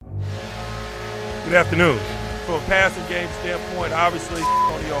Good afternoon. From a passing game standpoint, obviously,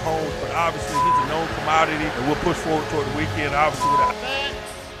 on your home, but obviously he's a known commodity, and we'll push forward toward the weekend, obviously, without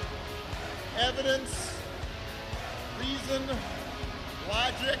facts, evidence, reason,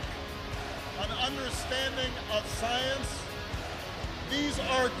 logic, an understanding of science. These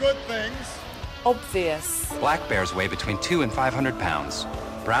are good things. Obvious. Black bears weigh between 200 and 500 pounds.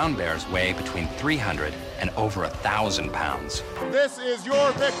 Brown bears weigh between 300 and over 1,000 pounds. This is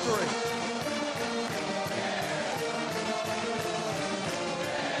your victory.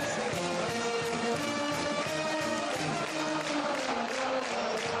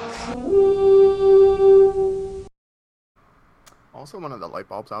 Also, one of the light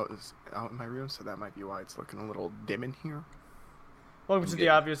bulbs out in my room, so that might be why it's looking a little dim in here. Welcome to The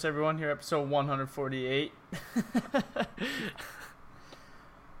Obvious, everyone. Here, episode 148.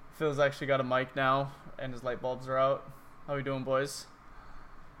 Phil's actually got a mic now, and his light bulbs are out. How we doing, boys?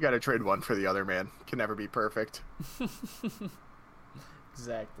 You gotta trade one for the other, man. Can never be perfect.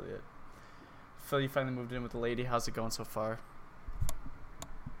 Exactly it. Phil, you finally moved in with the lady. How's it going so far?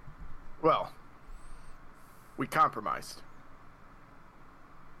 Well, we compromised.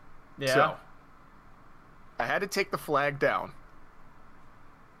 Yeah? So, I had to take the flag down,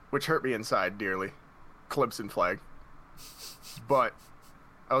 which hurt me inside dearly. Clemson flag. But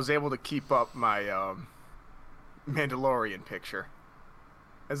I was able to keep up my Mandalorian picture,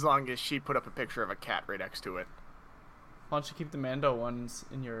 as long as she put up a picture of a cat right next to it. Why don't you keep the Mando ones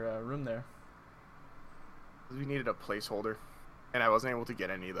in your room there? We needed a placeholder, and I wasn't able to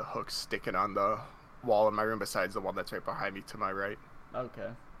get any of the hooks sticking on the wall in my room besides the one that's right behind me to my right. Okay.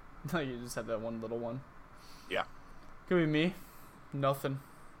 No, you just have that one little one. Yeah. Could be me. Nothing.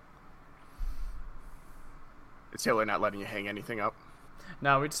 It's Taylor not letting you hang anything up.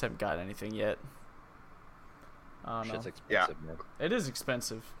 No, we just haven't got anything yet. Shit's expensive, man. It is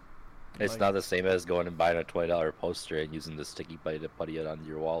expensive. It's not the same as going and buying a $20 poster and using the sticky putty to putty it on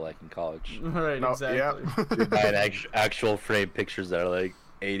your wall like in college. Right, No, exactly. yeah. You're buying actual frame pictures that are like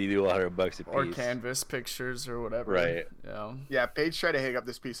 $80 to $100 a piece. Or canvas pictures or whatever. Right. Yeah. Yeah, Paige tried to hang up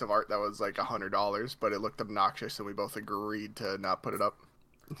this piece of art that was like $100, but it looked obnoxious, and we both agreed to not put it up.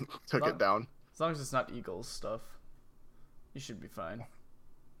 Took it down. As long as it's not Eagles stuff, you should be fine.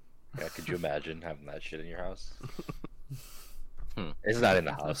 Yeah, could you imagine having that shit in your house? It's not in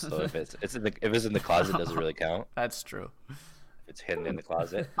the house, so if it's in the closet, does it really count? That's true. If it's hidden in the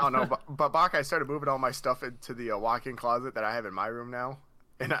closet. I don't know, but Bach, I started moving all my stuff into the walk-in closet that I have in my room now,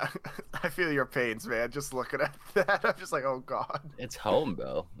 and I feel your pains, man. Just looking at that, I'm just like, oh god. It's home,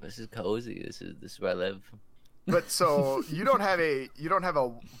 bro. This is cozy. This is where I live. But so you don't have a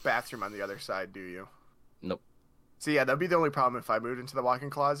bathroom on the other side, do you? Nope. So yeah, that'd be the only problem if I moved into the walk-in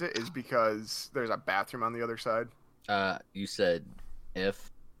closet is because there's a bathroom on the other side. You said if.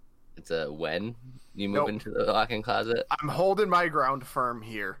 It's a when you move Nope. into the walk-in closet. I'm holding my ground firm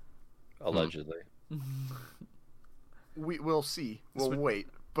here. Allegedly. We'll see. We'll wait.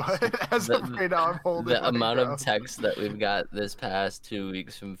 But as of right now, I'm holding The my amount ground. of texts that we've got this past 2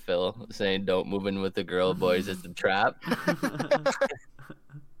 weeks from Phil saying "Don't move in with the girl, boys. It's a trap."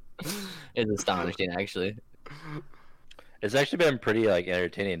 It's astonishing, actually. It's actually been pretty like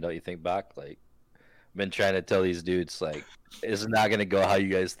entertaining, don't you think, Bach? Like, I've been trying to tell these dudes like it's not gonna go how you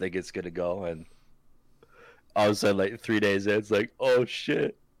guys think it's gonna go, and all of a sudden, like 3 days in, it's like, oh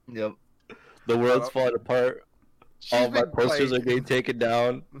shit, Yep. the world's falling apart. All my posters are getting taken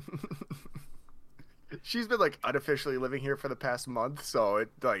down. She's been like unofficially living here for the past month, so it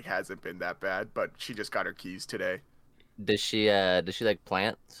like hasn't been that bad. But she just got her keys today. Does she like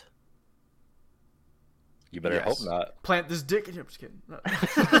plants? You better hope Yes. not. Plant this dick in here. I'm just kidding. I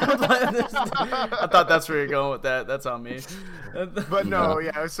thought that's where you're going with that. That's on me. But no,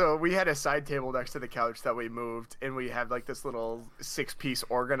 yeah. So we had a side table next to the couch that we moved, and we have like this little 6-piece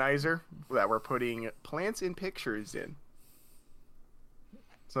organizer that we're putting plants and pictures in.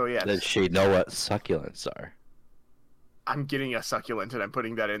 So yeah, Does she know what succulents are? I'm getting a succulent and I'm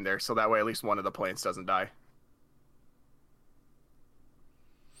putting that in there, so that way at least one of the plants doesn't die.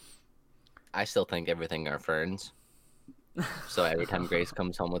 I still think everything are ferns. So every time Grace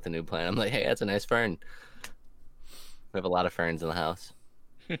comes home with a new plant, I'm like, hey, that's a nice fern. We have a lot of ferns in the house.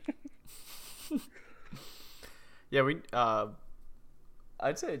 Yeah,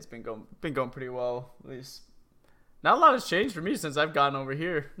 I'd say it's been going pretty well. At least, not a lot has changed for me since I've gotten over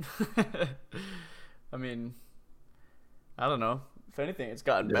here. I mean, I don't know. If anything, it's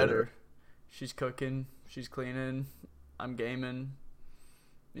gotten better. She's cooking, she's cleaning, I'm gaming.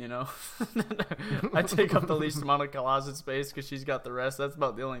 You know, I take up the least amount of closet space because she's got the rest. That's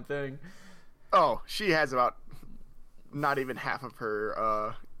about the only thing. Oh, she has about not even half of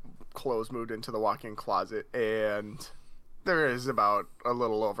her clothes moved into the walk-in closet, and there is about a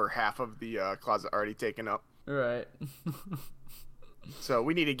little over half of the closet already taken up. Right. So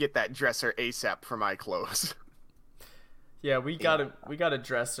we need to get that dresser ASAP for my clothes. Yeah, we got a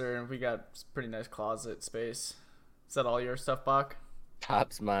dresser, and we got pretty nice closet space. Is that all your stuff, Bach?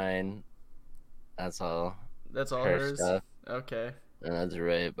 Top's mine. That's all. That's all Her hers? stuff. Okay. And that's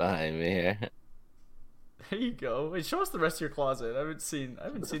right behind me here. There you go. Wait, show us the rest of your closet. I haven't seen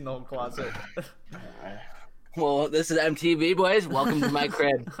the whole closet. Well, this is MTV, boys. Welcome to my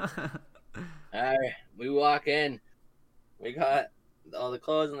crib. Alright, we walk in. We got all the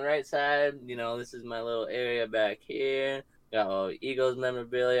clothes on the right side. You know, this is my little area back here. Got all Eagles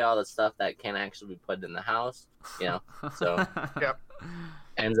memorabilia, all the stuff that can't actually be put in the house. You know, so Yep.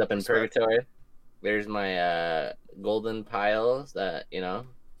 ends up in purgatory. There's my golden piles that, you know,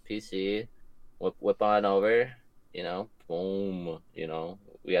 PC, whip on over, you know, boom, you know,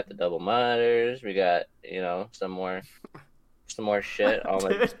 we got the double monitors, we got, you know, some more shit, all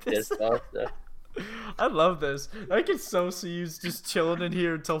my disc stuff. I love this. I can so see you just chilling in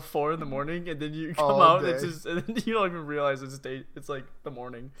here until 4 a.m, and then you come All out day. and then you don't even realize it's day. It's like the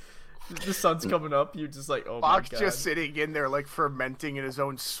morning. The sun's coming up. You're just like, oh Bach's my god. just sitting in there like fermenting in his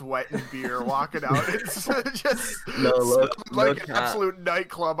own sweat and beer, walking out. It's just No, look, like no an cap. absolute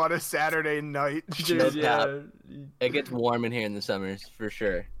nightclub on a Saturday night. Dude, No yeah. cap. It gets warm in here in the summers for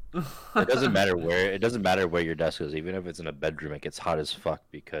sure. It doesn't matter where your desk is. Even if it's in a bedroom, it gets hot as fuck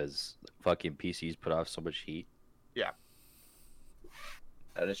because fucking PCs put off so much heat. Yeah.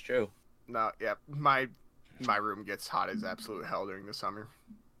 That is true. No, yeah. My room gets hot as absolute hell during the summer.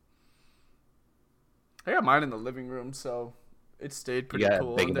 I got mine in the living room, so it stayed pretty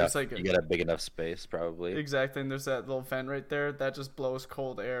cool. And there's like you got a big enough space, probably. exactly, and there's that little vent right there that just blows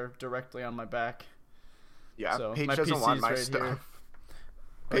cold air directly on my back. Yeah, So, Paige my doesn't want PC's my right stuff. here.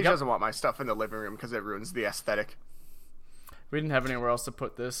 Paige Yep. doesn't want my stuff in the living room because it ruins the aesthetic. We didn't have anywhere else to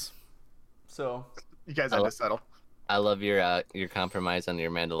put this, so You guys had to settle. I love your compromise on your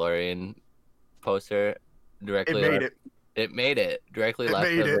Mandalorian poster. Directly It made it. It made it directly It left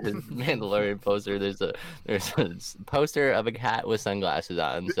made of it. his Mandalorian poster. There's a poster of a cat with sunglasses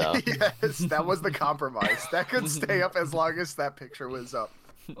on. So Yes, that was the compromise. That could stay up as long as that picture was up.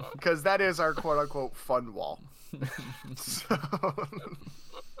 Because that is our quote-unquote fun wall. So...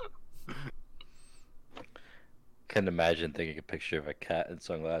 Can't imagine taking a picture of a cat in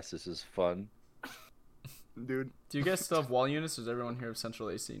sunglasses is fun. Dude, do you guys still have wall units, or does everyone here have central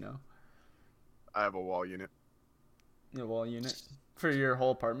AC now? I have a wall unit. You have a wall unit? For your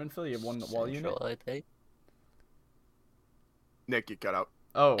whole apartment, Phil, you have one wall unit? Central, I think. Nick, you cut out.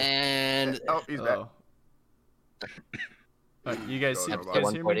 Oh. And Oh, he's back. You guys, Go, see, go, you go.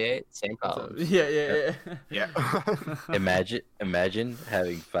 guys hear me? 148, same problem. Yeah. Yeah. Imagine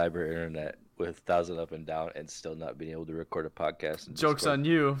having fiber internet with 1,000 up and down and still not being able to record a podcast. in Joke's Discord. on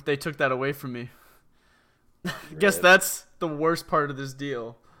you. They took that away from me. Guess that's the worst part of this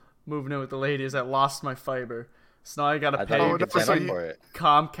deal. Moving in with the lady is I lost my fiber. So now I gotta I pay thought you Oh, could no, sign so up you- for it.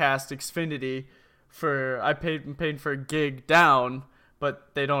 Comcast Xfinity I'm paying for a gig down,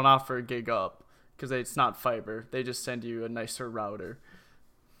 but they don't offer a gig up because it's not fiber. They just send you a nicer router.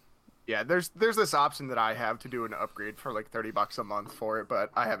 Yeah, there's this option that I have to do an upgrade for like $30 a month for it,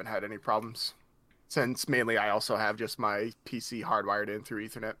 but I haven't had any problems. Since mainly I also have just my PC hardwired in through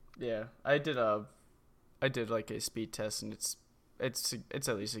Ethernet. Yeah, I did like a speed test, and it's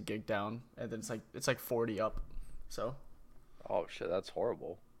at least a gig down, and then it's like 40 up. So Oh shit, that's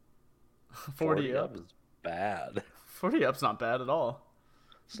horrible. 40 up. is bad. 40 up's not bad at all.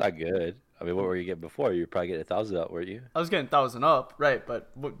 It's not good. I mean, what were you getting before? You were probably getting 1,000 up, were you? I was getting 1,000 up, right? But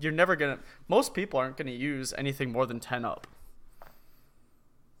you're never gonna. Most people aren't gonna use anything more than 10 up.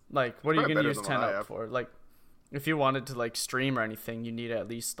 Like, what are you Probably gonna better use than 10 what I up have. for? Like, if you wanted to like stream or anything, you need at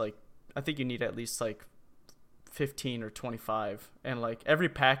least like I think you need at least like 15 or 25. And like every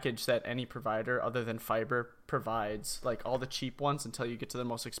package that any provider other than fiber provides, like all the cheap ones until you get to the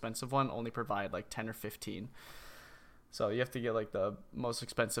most expensive one, only provide like 10 or 15. So you have to get like the most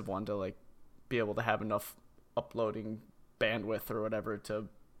expensive one to like be able to have enough uploading bandwidth or whatever to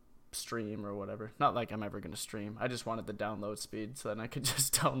stream or whatever. Not like I'm ever going to stream. I just wanted the download speed so then I could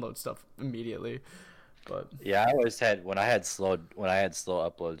just download stuff immediately. But Yeah, I always had when I had slow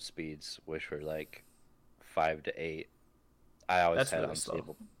upload speeds, which were like 5 to 8. I always That's had really slow.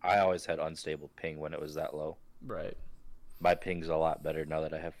 unstable. I always had unstable ping when it was that low. right. My ping's a lot better now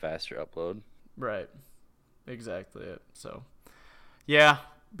that I have faster upload. Right. Exactly it. So, yeah,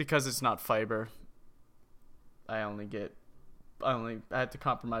 because it's not fiber, I had to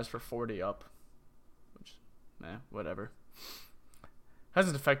compromise for 40 up, which, whatever.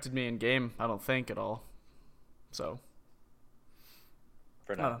 Hasn't affected me in game, I don't think, at all. So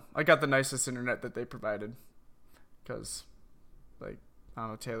For now. I got the nicest internet that they provided, because like I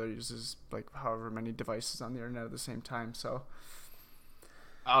don't know, Taylor uses like however many devices on the internet at the same time, so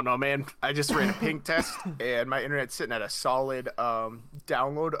I don't know, man. I just ran a ping test, and my internet's sitting at a solid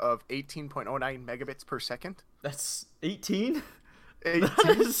download of 18.09 megabits per second. that's 18. 18.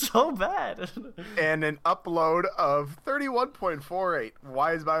 That is so bad. And an upload of 31.48.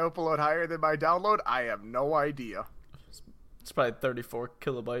 Why is my upload higher than my download? I have no idea. It's probably 34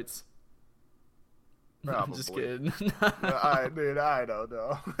 kilobytes. Probably. I'm just kidding. Dude, I don't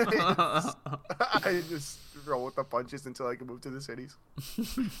know. I just roll with the punches until I can move to the cities.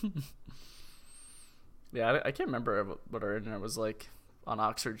 Yeah, I can't remember what our internet was like on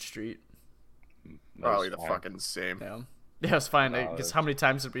Oxford Street. Probably the fucking same. Yeah, it's fine. No, Because how many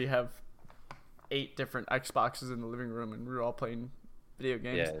times did we have 8 different Xboxes in the living room and we were all playing video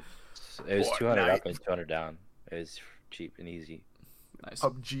games? Yeah, it was 200 up and 200 down. It was cheap and easy. Nice.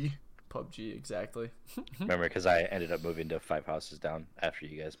 PUBG, exactly. Remember, because I ended up moving to 5 houses down after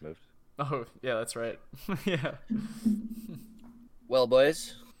you guys moved. Oh, yeah, that's right. Yeah. Well,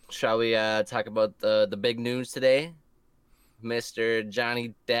 boys, shall we talk about the big news today? Mr.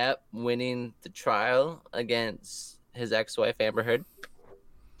 Johnny Depp winning the trial against his ex-wife Amber Heard.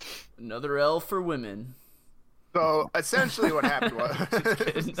 Another L for women. So essentially what happened was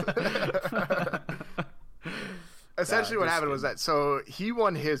what happened was that so he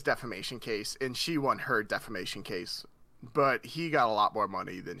won his defamation case and she won her defamation case, but he got a lot more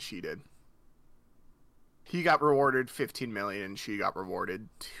money than she did. He got rewarded $15 million and she got rewarded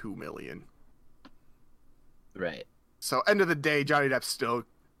 $2 million. Right. So end of the day, Johnny Depp still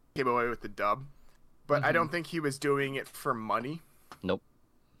came away with the dub, but I don't think he was doing it for money. Nope.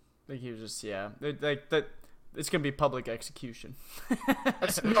 I think he was just like that. It's gonna be public execution.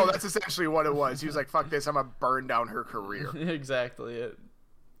 That's essentially what it was. He was like, "Fuck this! I'm gonna burn down her career." Exactly it.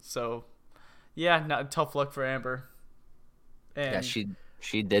 So, yeah, not tough luck for Amber. And Yeah,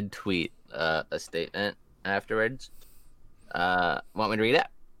 she did tweet a statement afterwards. Want me to read it?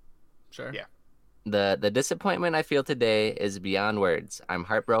 Sure. Yeah. The disappointment I feel today is beyond words. I'm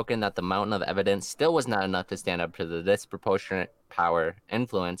heartbroken that the mountain of evidence still was not enough to stand up to the disproportionate power,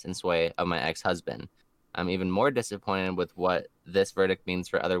 influence, and sway of my ex-husband. I'm even more disappointed with what this verdict means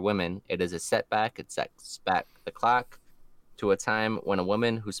for other women. It is a setback. It sets back the clock to a time when a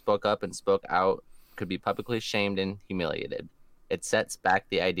woman who spoke up and spoke out could be publicly shamed and humiliated. It sets back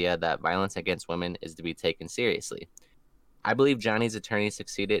the idea that violence against women is to be taken seriously. I believe Johnny's attorney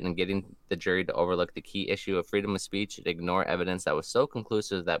succeeded in getting the jury to overlook the key issue of freedom of speech and ignore evidence that was so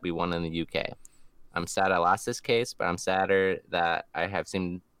conclusive that we won in the UK. I'm sad I lost this case, but I'm sadder that I have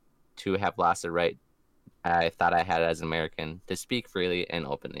seemed to have lost the right I thought I had as an American to speak freely and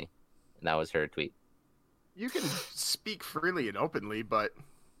openly. And that was her tweet. You can speak freely and openly, but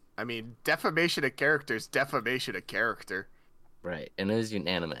I mean, defamation of character is defamation of character. Right. And it was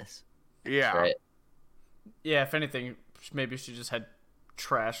unanimous. Yeah. Right. Yeah, if anything, maybe she just had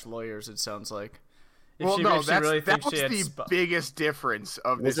trash lawyers, it sounds like. That was the biggest difference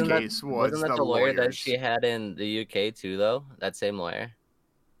of this case. Wasn't that the lawyer lawyers. that she had in the UK too, though? That same lawyer?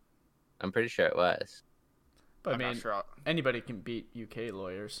 I'm pretty sure it was. But I I'm mean, not sure. anybody can beat UK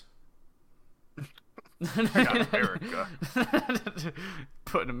lawyers. Not America.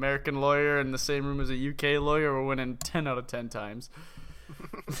 Put an American lawyer in the same room as a UK lawyer, we're winning 10 out of 10 times.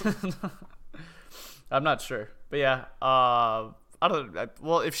 I'm not sure. But yeah,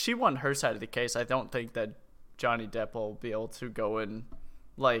 well, if she won her side of the case, I don't think that Johnny Depp will be able to go and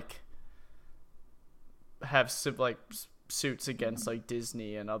like have suits against like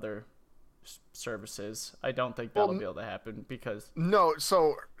Disney and other services. I don't think that'll be able to happen because no.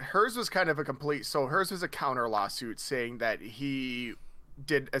 So hers was kind of a complete. So hers was a counter lawsuit saying that he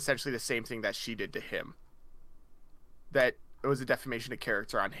did essentially the same thing that she did to him. That it was a defamation of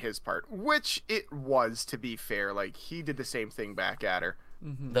character on his part, which it was, to be fair. Like, he did the same thing back at her.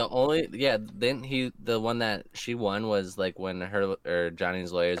 Mm-hmm. The one that she won was like when her or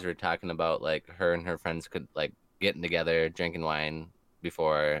Johnny's lawyers were talking about like her and her friends could like getting together, drinking wine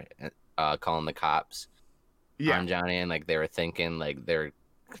before calling the cops on Johnny, and like they were thinking like they're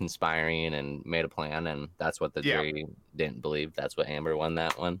conspiring and made a plan, and that's what the jury didn't believe. That's what Amber won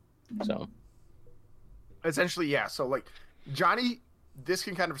that one. So essentially, yeah. So like Johnny, this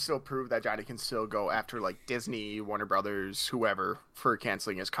can kind of still prove that Johnny can still go after like Disney, Warner Brothers, whoever for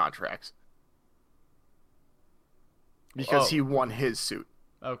canceling his contracts because he won his suit.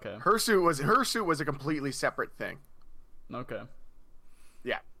 Okay. Her suit was a completely separate thing. Okay.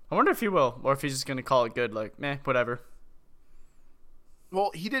 Yeah. I wonder if he will, or if he's just gonna call it good, like, meh, whatever.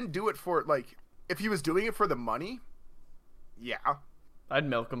 Well, he didn't do it for, like, if he was doing it for the money, yeah. I'd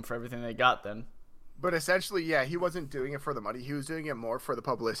milk him for everything they got then. But essentially, yeah, he wasn't doing it for the money. He was doing it more for the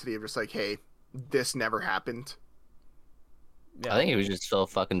publicity of just like, hey, this never happened. Yeah. I think he was just so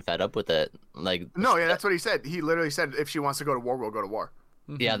fucking fed up with it. Like, No, yeah, that's what he said. He literally said, if she wants to go to war, we'll go to war.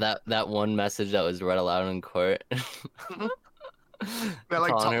 yeah, that one message that was read aloud in court. That,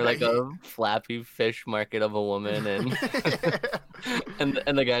 like, calling her like he... a flappy fish market of a woman, and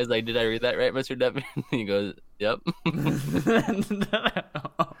and the guy's like, "Did I read that right, Mr. Depp?" He goes, "Yep."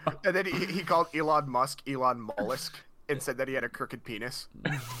 And then he called Elon Musk Elon Mollusk and said that he had a crooked penis.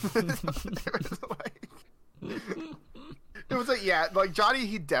 It was like, yeah, like Johnny,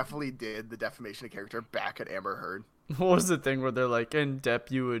 he definitely did the defamation of character back at Amber Heard. What was the thing where they're like, in Depp,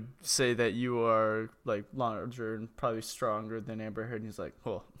 you would say that you are like larger and probably stronger than Amber Heard, and he's like,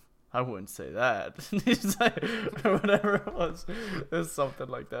 well, I wouldn't say that. He's like, or whatever it was something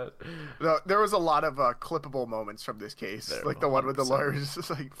like that. No, there was a lot of clippable moments from this case, like the one with the lawyers. It's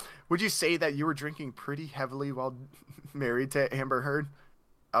like, would you say that you were drinking pretty heavily while married to Amber Heard?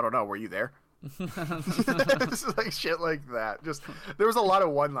 I don't know. Were you there? This is like shit like that. Just there was a lot of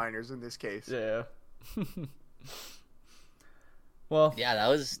one-liners in this case. Yeah. Well, yeah, that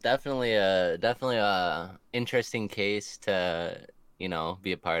was definitely a interesting case to, you know,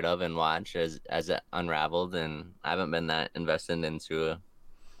 be a part of and watch as it unraveled. And I haven't been that invested into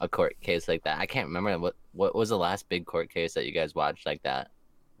a court case like that. I can't remember what was the last big court case that you guys watched like that.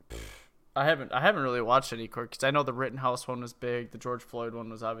 I haven't really watched any court because I know the Rittenhouse one was big, the George Floyd one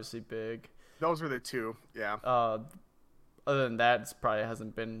was obviously big. Those were the two, yeah. Other than that, it probably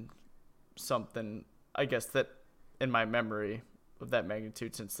hasn't been something, I guess, that in my memory of that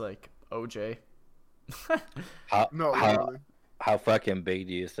magnitude since like OJ. How fucking big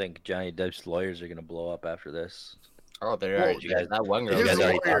do you think Johnny Depp's lawyers are gonna blow up after this? Oh, they're already, you guys, that one girl. His You guys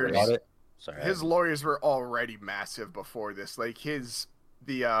already lawyers, talked about it. Sorry, his lawyers were already massive before this. Like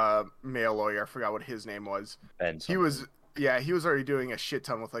the male lawyer, I forgot what his name was. He was already doing a shit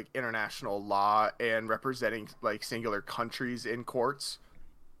ton with like international law and representing like singular countries in courts.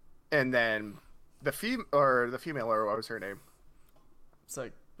 And then the female lawyer, what was her name? It's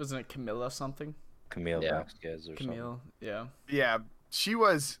like, wasn't it Camilla something? Camille Vasquez or Camille, something. Yeah, she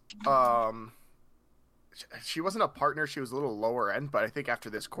was she wasn't a partner, she was a little lower end, but I think after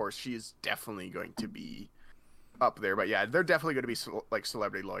this course she is definitely going to be up there. But yeah, they're definitely going to be like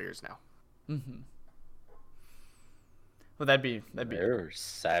celebrity lawyers now. Mm-hmm. Well, that'd be They're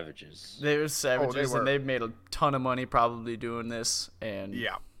savages. They're savages, and they've made a ton of money probably doing this, and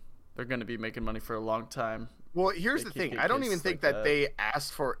yeah, they're going to be making money for a long time. Well, here's the thing. I don't even think that they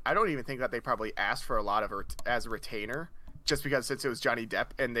asked for. I don't even think that they probably asked for a lot of her as a retainer, just because since it was Johnny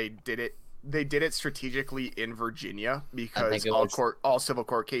Depp and they did it. They did it strategically in Virginia because all civil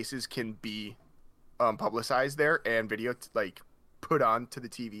court cases can be publicized there and video like put on to the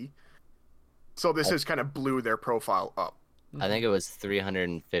TV. So this has kind of blew their profile up. I think it was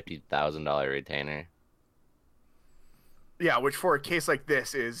 $350,000 retainer. Yeah, which for a case like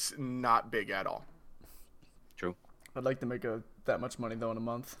this is not big at all. True. I'd like to make that much money though in a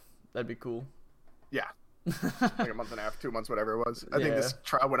month. That'd be cool. Yeah. Like a month and a half, 2 months, whatever it was. I think this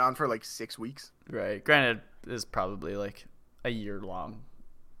trial went on for like 6 weeks. Right. Granted, it's probably like a year-long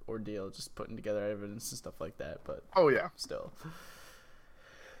ordeal, just putting together evidence and stuff like that. But oh yeah, still,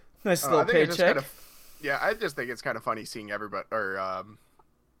 nice little paycheck. I just think it's kind of funny seeing everybody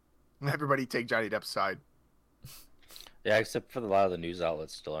take Johnny Depp's side. Yeah, except for a lot of the news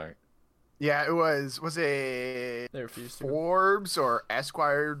outlets still aren't. Yeah, it was it Forbes or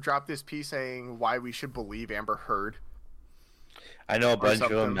Esquire dropped this piece saying why we should believe Amber Heard. I know a bunch of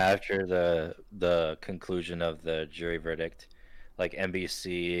them after the conclusion of the jury verdict, like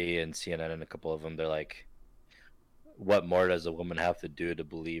NBC and CNN and a couple of them, they're like, what more does a woman have to do to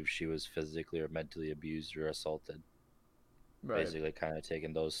believe she was physically or mentally abused or assaulted? Right. Basically kind of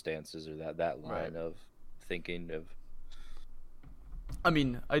taking those stances or that line of thinking of. I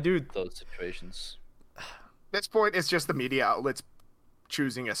mean, I do those situations. At this point, it's just the media outlets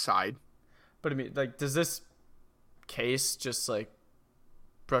choosing a side. But I mean, like, does this case just like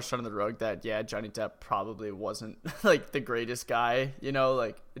brush under the rug that Johnny Depp probably wasn't like the greatest guy? You know,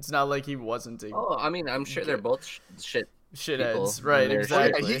 like it's not like he wasn't. I mean, I'm sure they're both shitheads, right?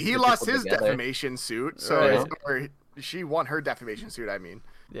 Exactly. He lost his defamation suit, so or she won her defamation suit. I mean,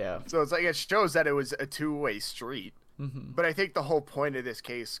 yeah. So it's like it shows that it was a two-way street. Mm-hmm. But I think the whole point of this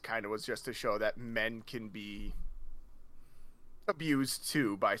case kind of was just to show that men can be abused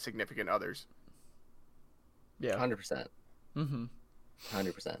too by significant others. Yeah, 100%.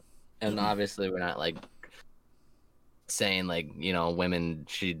 100%. And obviously, we're not like saying like, you know, women,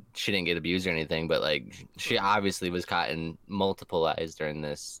 she didn't get abused or anything, but like she obviously was caught in multiple lies during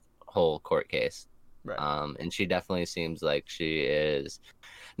this whole court case. Right. And she definitely seems like she is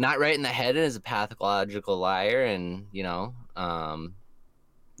not right in the head and is a pathological liar, and you know,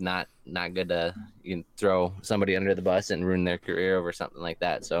 not good to throw somebody under the bus and ruin their career over something like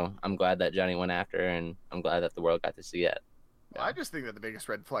that. So I'm glad that Johnny went after her, and I'm glad that the world got to see it. Well, I just think that the biggest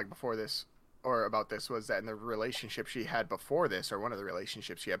red flag before this, or about this, was that in the relationship she had before this, or one of the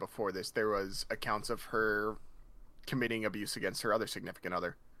relationships she had before this, there was accounts of her committing abuse against her other significant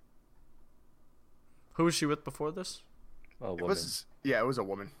other. Who was she with before this? Oh, It was a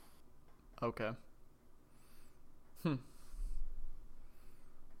woman. Okay.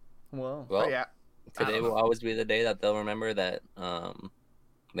 Well, Well, yeah. today will always be the day that they'll remember that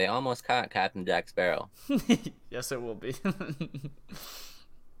they almost caught Captain Jack Sparrow. yes, it will be.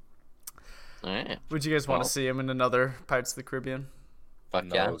 All right. Would you guys want to see him in another Pirates of the Caribbean? Fuck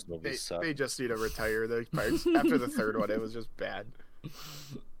No, yeah. those movies suck. They just need to retire the Pirates. After the third one, it was just bad.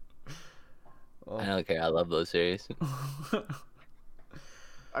 I don't care. I love those series.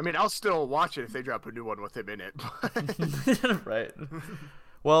 I mean, I'll still watch it if they drop a new one with him in it. Right.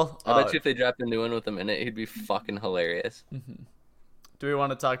 Well, I bet you if they dropped a new one with him in it, he'd be fucking hilarious. do we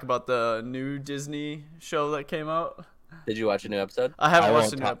want to talk about the new Disney show that came out? Did you watch a new episode? I haven't I watched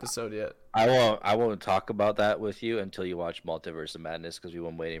won't a new talk- episode yet. I won't talk about that with you until you watch Multiverse of Madness, because we've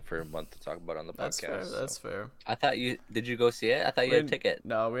been waiting for a month to talk about it on the That's podcast. fair. That's fair. I thought you did. You go see it? I thought you had a ticket.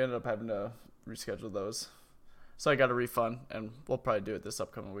 No, we ended up having to reschedule those. So I got a refund, and we'll probably do it this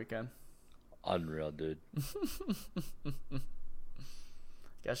upcoming weekend. Unreal, dude.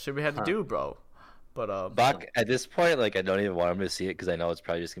 Guess shit we had to do, bro. But Bach, at this point, like, I don't even want him to see it because I know it's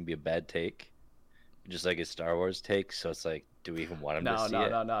probably just gonna be a bad take, just like his Star Wars take. So it's like, do we even want him to see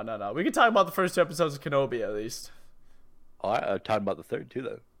it? No. We can talk about the first 2 episodes of Kenobi at least. Oh, I'm talking about the third too,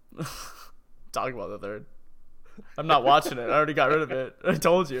 then. Talk about the third. I'm not watching it. I already got rid of it. I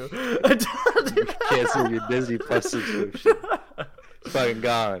told you. Cancel your Disney Plus subscription. It's fucking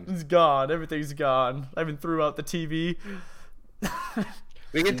gone. It's gone. Everything's gone. I even threw out the TV.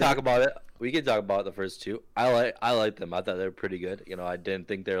 We can talk about it. We can talk about the first two. I like them. I thought they were pretty good. You know, I didn't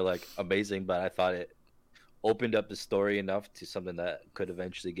think they were like amazing, but I thought it opened up the story enough to something that could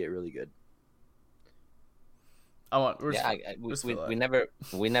eventually get really good.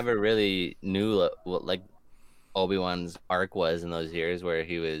 We never really knew what like Obi-Wan's arc was in those years where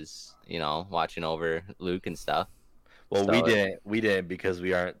he was, you know, watching over Luke and stuff. Well, So we didn't because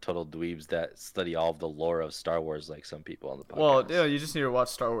we aren't total dweebs that study all of the lore of Star Wars like some people on the podcast. Well, yeah, you just need to watch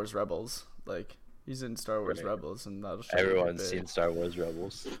Star Wars Rebels. Like, he's in Star Wars Right. Rebels, and that'll show you a Everyone's bit. seen Star Wars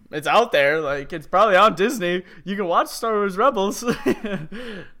Rebels. It's out there. Like, it's probably on Disney. You can watch Star Wars Rebels.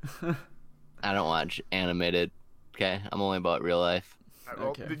 I don't watch animated. Okay, I'm only about real life. Well,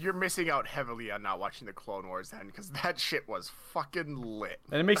 Okay. you're missing out heavily on not watching the Clone Wars then, because that shit was fucking lit.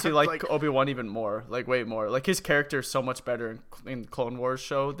 And it makes you like, Like- Obi-Wan even more, like way more. Like, his character is so much better in Clone Wars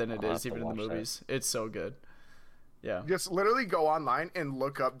show than it I'll have is to even in the watch that. movies. It's so good. Yeah. Just literally go online and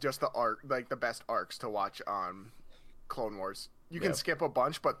look up just the arc, like the best arcs to watch on Clone Wars. You can Yeah. skip a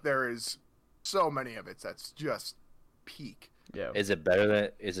bunch, but there is so many of it that's just peak. Yeah. Is it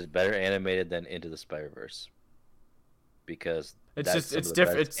better animated than Into the Spider-Verse? Because It's that's just- some it's of the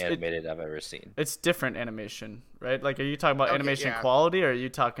different- best animated I've ever seen. It's different animation, right? Like, are you talking about Okay, animation yeah. quality, or are you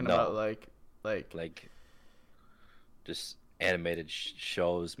talking No. about like? Like, just animated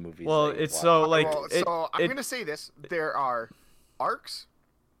shows, movies. Well, that you it's watch. so like. Well, it- so I'm it- gonna say this: there are arcs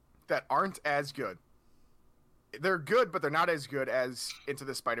that aren't as good. They're good, but they're not as good as Into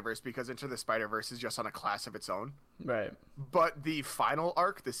the Spider-Verse, because Into the Spider-Verse is just on a class of its own. Right. But the final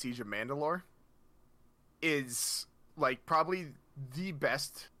arc, the Siege of Mandalore, is like probably the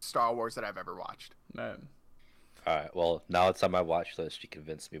best Star Wars that I've ever watched. Right. All right, well, now it's on my watch list. You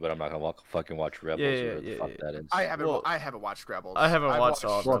convinced me, but I'm not gonna fucking watch Rebels. Yeah, or yeah, whatever the yeah, fuck yeah. that is. I haven't Well, watched Rebels. I haven't I've watched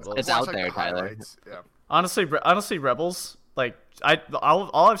all of Rebels. It's I've out watched, there, the Tyler. highlights, Yeah. Honestly, Rebels. Like,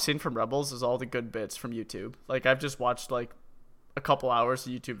 all I've seen from Rebels is all the good bits from YouTube. Like, I've just watched like a couple hours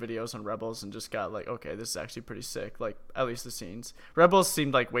of YouTube videos on Rebels and just got like, okay, this is actually pretty sick. Like, at least the scenes. Rebels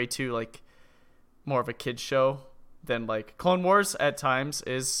seemed like way too like more of a kids show than like Clone Wars at times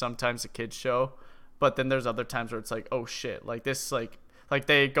is sometimes a kids show, but then there's other times where it's like, oh shit, like this like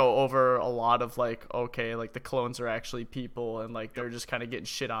they go over a lot of like, okay, like the clones are actually people and like they're just kind of getting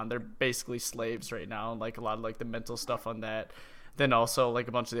shit on. They're basically slaves right now, and like a lot of like the mental stuff on that. Then also like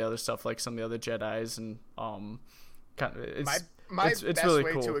a bunch of the other stuff, like some of the other Jedis, and kind of it's My it's best really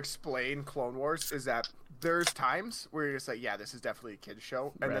way cool. to explain Clone Wars is that there's times where you're just like, yeah, this is definitely a kid's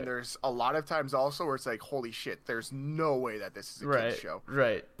show, and then Right. there's a lot of times also where it's like, holy shit, there's no way that this is a kid's show.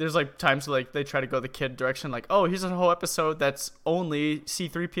 Right. There's like times like they try to go the kid direction, like, oh, here's a whole episode that's only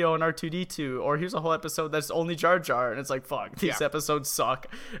C-3PO and R2-D2, or here's a whole episode that's only Jar Jar, and it's like, fuck, these episodes suck.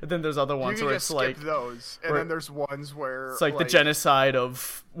 And then there's other ones You where just it's skip like those, and then there's ones where it's like the genocide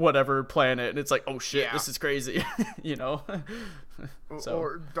of whatever planet, and it's like, oh shit, Yeah. this is crazy, you know. So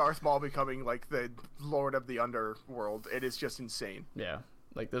or Darth Maul becoming like the Lord of the Underworld. It is just insane. yeah,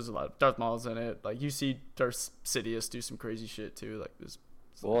 like there's a lot. Darth Maul's in it. Like you see Darth Sidious do some crazy shit too. Like there's.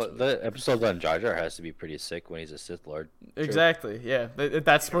 Well, the episodes on Jar Jar has to be pretty sick when he's a Sith Lord. Exactly. Yeah,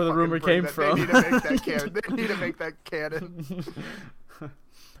 that's where the rumor came from. They need to make that canon. They need to make that canon.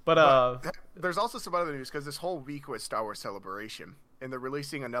 But there's also some other news because this whole week was Star Wars Celebration, and they're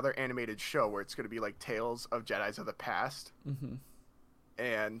releasing another animated show where it's going to be like Tales of Jedis of the Past. Mm-hmm.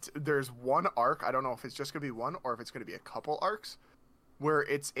 And there's one arc. I don't know if it's just going to be one or if it's going to be a couple arcs, where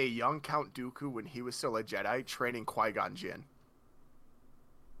it's a young Count Dooku when he was still a Jedi training Qui-Gon Jinn.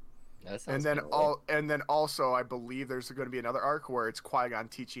 That sounds And then kinda lit. and then also I believe there's going to be another arc where it's Qui-Gon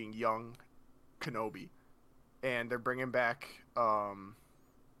teaching young Kenobi, and they're bringing back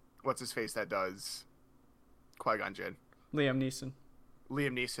what's his face that does Qui-Gon Jinn, Liam Neeson.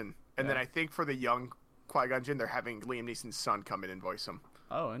 and then I think for the young Qui-Gon Jinn they're having Liam Neeson's son come in and voice him.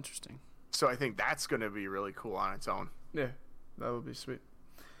 Oh, interesting. So I think that's going to be really cool on its own. Yeah, that would be sweet.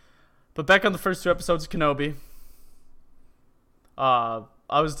 But back on the first 2 episodes of Kenobi, I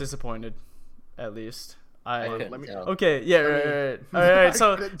was disappointed, at least. I couldn't let me- tell. Okay, yeah, right. All right.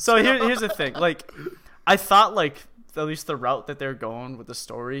 So here's the thing. Like, I thought like at least the route that they're going with the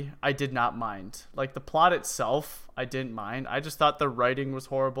story, I did not mind. Like the plot itself, I didn't mind. I just thought the writing was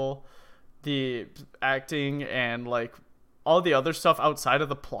horrible, the acting and like all the other stuff outside of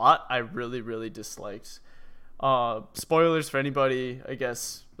the plot, I really, really disliked. Spoilers for anybody, I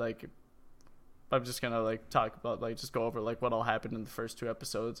guess. Like, I'm just gonna like talk about like just go over like what all happened in the first 2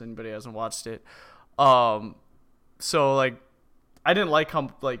 episodes. Anybody who hasn't watched it. So like, I didn't like how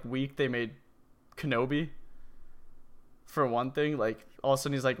like weak they made Kenobi. For one thing, like all of a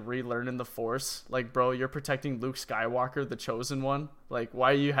sudden he's like relearning the Force. Like, bro, you're protecting Luke Skywalker, the chosen one. Like,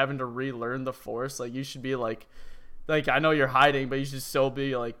 why are you having to relearn the Force? Like, you should be like I know you're hiding, but you should still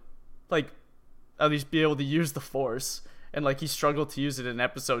be like at least be able to use the Force. And like he struggled to use it in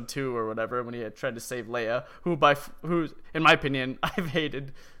episode 2 or whatever when he had tried to save Leia, who in my opinion I've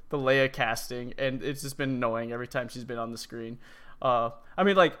hated the Leia casting, and it's just been annoying every time she's been on the screen. I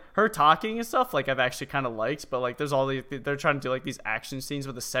mean, like her talking and stuff, like I've actually kind of liked, but like there's all they're trying to do like these action scenes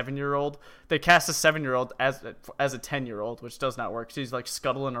with a 7-year-old. They cast a 7-year-old as a 10-year-old, which does not work. She's like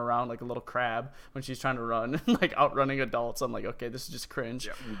scuttling around like a little crab when she's trying to run, like outrunning adults. I'm like, okay, this is just cringe.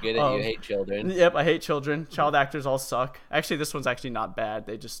 Yep. You get it. You hate children. Yep, I hate children. Child actors all suck. Actually, this one's actually not bad.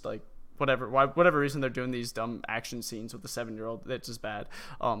 They just like whatever reason they're doing these dumb action scenes with the 7-year-old. It's just bad.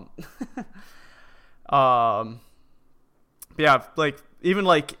 Yeah, like even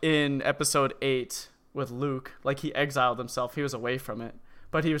like in episode 8 with Luke, like he exiled himself. He was away from it,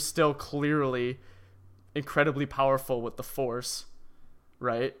 but he was still clearly incredibly powerful with the Force,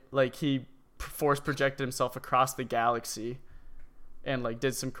 right? Like he Force projected himself across the galaxy and like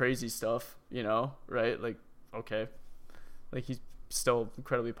did some crazy stuff, you know, right? Like, okay, like he's still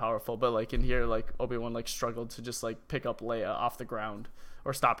incredibly powerful, but like in here, like Obi-Wan like struggled to just like pick up Leia off the ground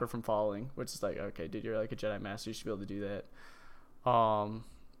or stop her from falling, which is like, okay, dude, you're like a Jedi Master, you should be able to do that.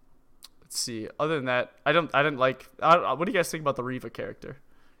 Let's see. Other than that, I didn't like. What do you guys think about the Reva character?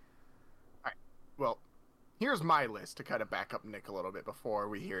 All right. Well, here's my list to kind of back up Nick a little bit before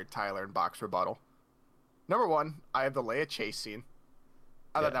we hear Tyler and Bach's rebuttal. Number 1, I have the Leia chase scene.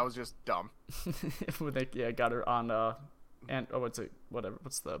 I thought that was just dumb. When they got her on and what's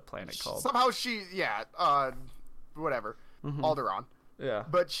the planet called? Somehow she whatever, Alderaan. Yeah.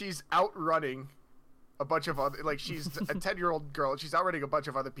 But she's outrunning a bunch of other, like she's a 10-year-old girl, and she's outrunning a bunch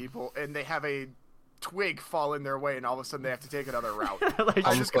of other people, and they have a twig fall in their way, and all of a sudden they have to take another route. Like,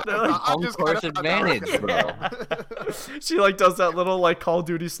 I'm just course advantage, bro. She like does that little like Call of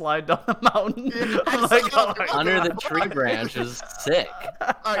Duty slide down the mountain. Yeah, I'm like, oh my Under God. the tree branch is sick.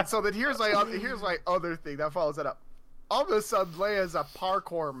 All right, so then here's my other thing that follows that up. All of a sudden, Leia's a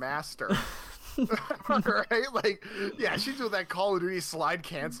parkour master. Right? Like, yeah, she's doing that Call of Duty slide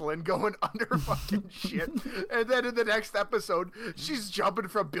canceling, going under fucking shit. And then in the next episode, she's jumping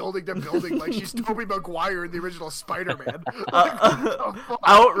from building to building like she's Tobey Maguire in the original Spider-Man.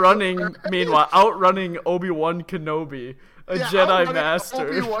 Outrunning Obi-Wan Kenobi, a Jedi Master.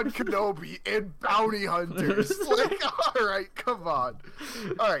 Obi-Wan Kenobi and bounty hunters. Like, all right, come on.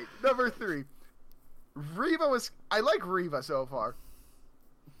 All right, number 3. I like Reva so far,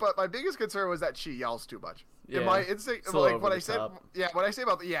 but my biggest concern was that she yells too much. Yeah, My instinct, it's a little over the top. what I say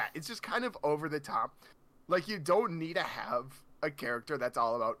about it's just kind of over the top. Like, you don't need to have a character that's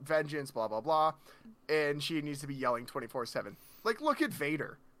all about vengeance, blah blah blah, and she needs to be yelling 24/7. Like, look at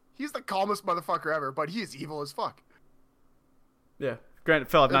Vader. He's the calmest motherfucker ever, but he is evil as fuck. Yeah. Granted,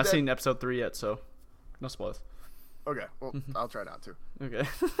 Phil, I've not seen episode 3 yet, so no spoilers. Okay, well, I'll try not to. Okay.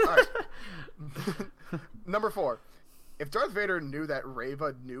 All right. Number 4. If Darth Vader knew that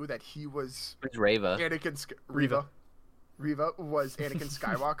Reva knew that he was It's Reva. Reva was Anakin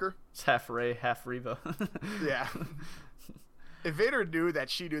Skywalker. It's half Rey, half Reva. Yeah. If Vader knew that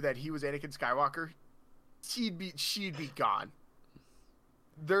she knew that he was Anakin Skywalker, she'd be gone.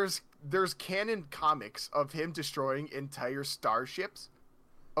 There's canon comics of him destroying entire starships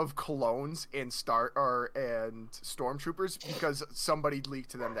of clones and stormtroopers because somebody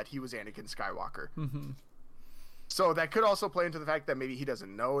leaked to them that he was Anakin Skywalker. Mm-hmm. So that could also play into the fact that maybe he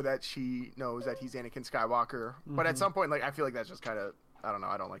doesn't know that she knows that he's Anakin Skywalker. But at some point, like, I feel like that's just kind of, I don't know,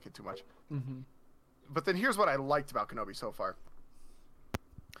 I don't like it too much. Mm-hmm. But then here's what I liked about Kenobi so far.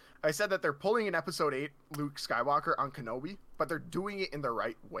 I said that they're pulling in episode 8 Luke Skywalker on Kenobi, but they're doing it in the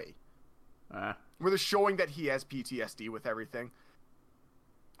right way. Where they're showing that he has PTSD with everything.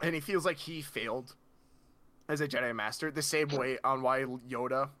 And he feels like he failed as a Jedi Master, the same way on why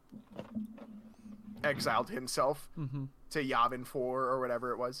Yoda exiled himself to Yavin 4 or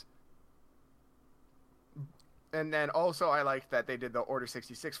whatever it was. And then also I liked that they did the Order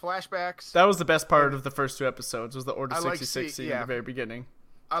 66 flashbacks. That was the best part of the first 2 episodes, was the Order 66 scene in the very beginning.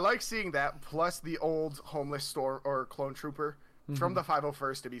 I like seeing that, plus the old homeless storm or clone trooper from the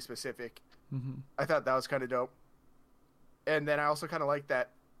 501st, to be specific. I thought that was kind of dope. And then I also kind of like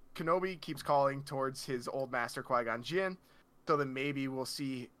that Kenobi keeps calling towards his old master Qui-Gon Jinn, so then maybe we'll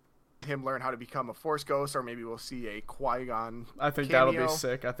see him learn how to become a Force ghost, or maybe we'll see a Qui-Gon I think cameo. that'll be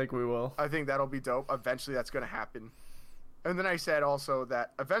sick. I think we will. I think that'll be dope. Eventually that's going to happen. And then I said also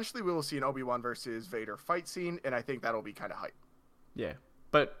that eventually we will see an Obi-Wan versus Vader fight scene, and I think that'll be kind of hype. Yeah.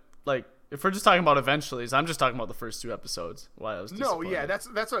 But, like, if we're just talking about eventually, I'm just talking about the first 2 episodes. Why I was disappointed. No, yeah, that's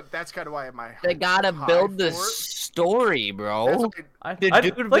kind of why my They gotta build the story, bro. The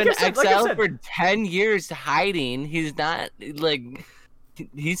dude like been I exiled said, for 10 years hiding. He's not, like,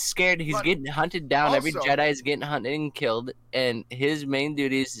 he's scared. He's getting hunted down. Every also- Jedi is getting hunted and killed, and his main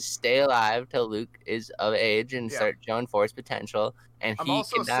duty is to stay alive till Luke is of age and start showing Force potential. And I'm he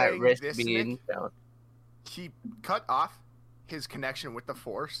also cannot saying risk this, being Nick. found. He cut off his connection with the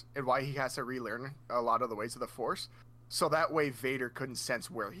Force and why he has to relearn a lot of the ways of the Force, so that way Vader couldn't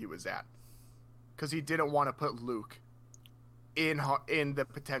sense where he was at, because he didn't want to put Luke in the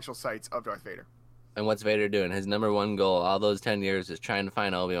potential sights of Darth Vader. And what's Vader doing? His number one goal all those 10 years is trying to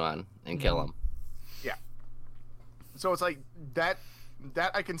find Obi-Wan and kill him. Yeah. So it's like that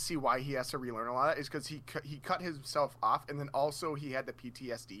I can see why he has to relearn a lot, is because he cut himself off, and then also he had the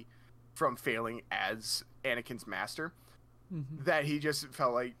PTSD from failing as Anakin's master, that he just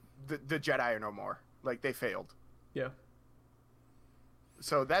felt like the Jedi are no more. Like, they failed. Yeah.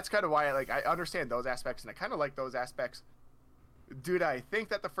 So that's kind of why I understand those aspects, and I kind of like those aspects. Dude, I think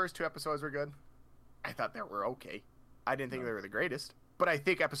that the first 2 episodes were good. I thought they were okay. I didn't think they were the greatest, but I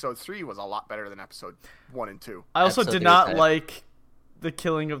think episode 3 was a lot better than episode 1 and 2. I also Episode did 3 not was like the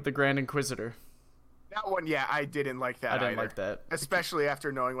killing of the Grand Inquisitor. That one, yeah, I didn't like that. I didn't either. like that. Especially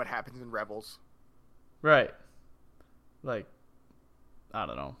after knowing what happens in Rebels. Right. Like, I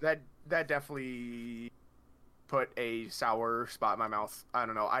don't know. That definitely put a sour spot in my mouth. I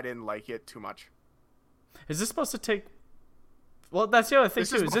don't know. I didn't like it too much. Is this supposed to take... Well, that's the other thing,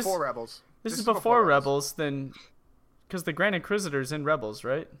 This too. is before Rebels. This is before Rebels, then... Because the Grand Inquisitor's in Rebels,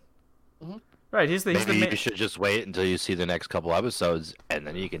 right? Right, he's the Maybe main... you should just wait until you see the next couple episodes, and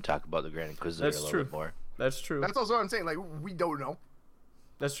then you can talk about the Grand Inquisitor That's a little true. bit more. That's true. That's also what I'm saying. Like, we don't know.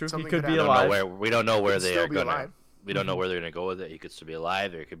 That's true. He something could could be happen. We don't know where Could they still are be gonna. alive. We don't know where they're gonna go with it. He could still be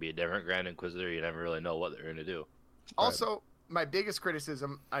alive. There could be a different Grand Inquisitor. You never really know what they're gonna do. Also, my biggest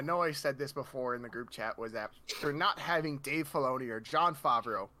criticism, I know I said this before in the group chat, was that they're not having Dave Filoni or Jon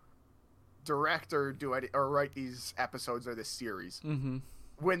Favreau direct or write these episodes or this series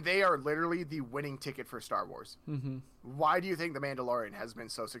when they are literally the winning ticket for Star Wars. Why do you think The Mandalorian has been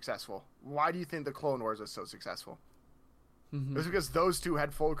so successful? Why do you think The Clone Wars was so successful? It's because those two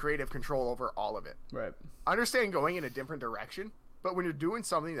had full creative control over all of it. Right. I understand going in a different direction, but when you're doing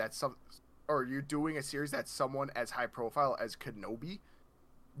something or you're doing a series that's someone as high profile as Kenobi,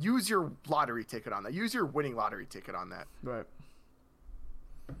 use your lottery ticket on that. Use your winning lottery ticket on that. Right.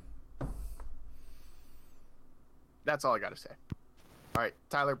 That's all I got to say. All right,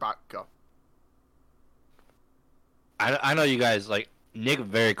 Tyler Bach, go. I know you guys like Nick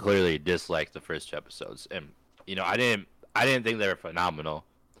very clearly disliked the first 2 episodes, and I didn't think they were phenomenal,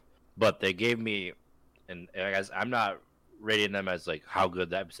 but they gave me, and I guess I'm not rating them as like how good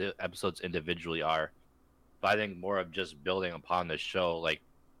the episodes individually are, but I think more of just building upon the show. Like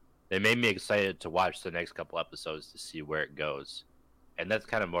they made me excited to watch the next couple episodes to see where it goes, and that's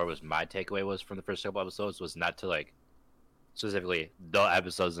kind of more was my takeaway was from the first couple episodes was not to like specifically the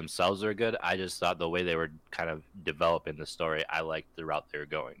episodes themselves are good. I just thought the way they were kind of developing the story, I liked the route they were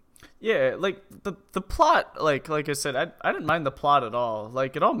going. Yeah, like the plot, like I said, I didn't mind the plot at all.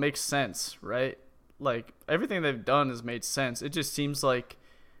 Like it all makes sense, right? Like everything they've done has made sense. It just seems like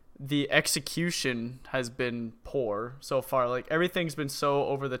the execution has been poor so far. Like everything's been so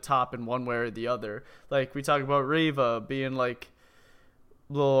over the top in one way or the other. Like we talk about Reva being like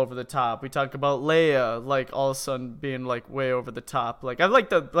a little over the top. We talk about Leia like all of a sudden being like way over the top. Like I like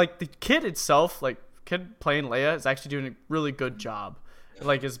the kid itself, like kid playing Leia is actually doing a really good job.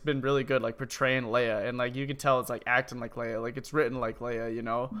 Like it's been really good like portraying Leia, and like you can tell it's like acting like Leia, like it's written like Leia, you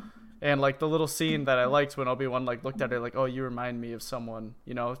know. And like the little scene that I liked when Obi-Wan like looked at her like, oh, you remind me of someone,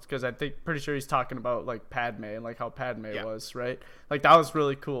 you know, because I think pretty sure he's talking about like Padme and like how Padme was, right? Like that was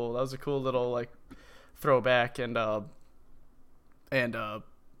really cool. That was a cool little like throwback. And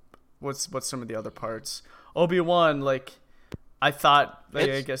what's some of the other parts? Obi-Wan, like I thought, like,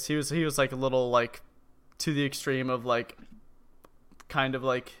 I guess he was like a little like to the extreme of like kind of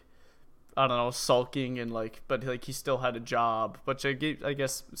like, I don't know, sulking and like, but like he still had a job, which I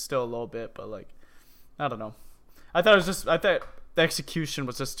guess still a little bit, but like, I don't know. I thought the execution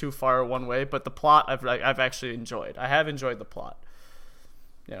was just too far one way, but the plot I've actually enjoyed. I have enjoyed the plot,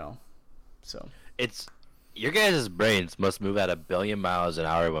 you know. So it's your guys' brains must move at 1 billion miles an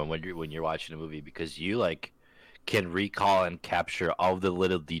hour when you're watching a movie, because you like can recall and capture all the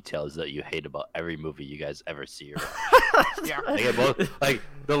little details that you hate about every movie you guys ever see or watch. Yeah. Like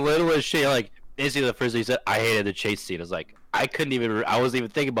the littlest shit. Like basically the first thing you said, I hated the chase scene. I was like, I wasn't even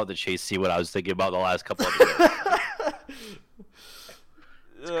thinking about the chase scene when I was thinking about the last couple of years.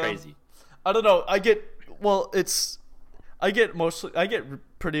 It's crazy. I don't know. I get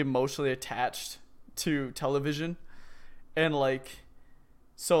pretty emotionally attached to television, and like,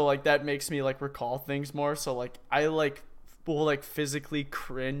 so like that makes me like recall things more. So like I like will like physically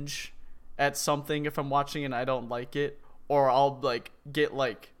cringe at something if I'm watching and I don't like it, or I'll like get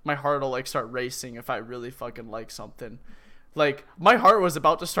like my heart will like start racing if I really fucking like something. Like my heart was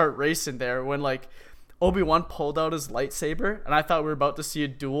about to start racing there when like Obi-Wan pulled out his lightsaber and I thought we were about to see a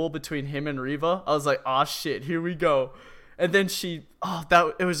duel between him and Reva. I was like, "Oh shit, here we go." And then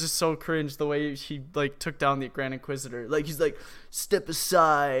it was just so cringe the way she like took down the Grand Inquisitor. Like he's like, "Step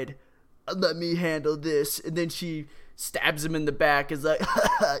aside, let me handle this." And then she stabs him in the back. Is like,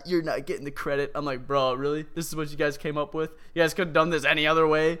 "You're not getting the credit." I'm like, "Bro, really? This is what you guys came up with? You guys could have done this any other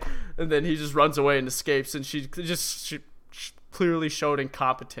way." And then he just runs away and escapes. And she clearly showed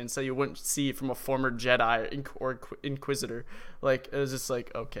incompetence that you wouldn't see from a former Jedi or Inquisitor. Like it was just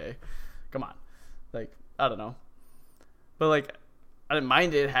like, okay, come on. Like I don't know. But, like, I didn't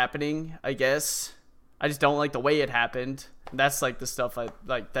mind it happening, I guess. I just don't like the way it happened. That's, like, the stuff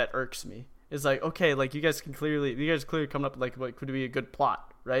that irks me. It's like, okay, like, you guys clearly come up with, like, what could be a good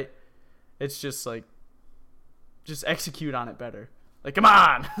plot, right? It's just, like, just execute on it better. Like, come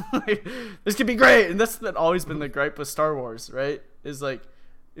on! Like, this could be great! And that's always been the gripe with Star Wars, right? Is, like,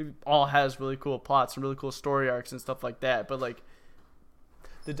 it all has really cool plots and really cool story arcs and stuff like that. But, like,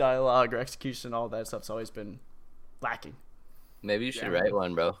 the dialogue or execution, all that stuff's always been lacking. Maybe you should write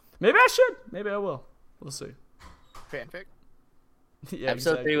one, bro. Maybe I should. Maybe I will. We'll see. Fanfic? Yeah,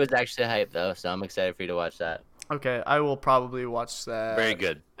 Episode 3 was actually hype, though, so I'm excited for you to watch that. Okay, I will probably watch that. Very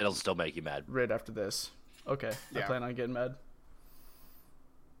good. It'll still make you mad. Right after this. Okay, I plan on getting mad.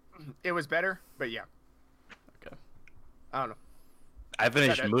 It was better, but yeah. Okay. I don't know. I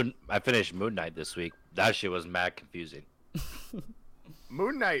finished Moon Knight this week. That shit was mad confusing.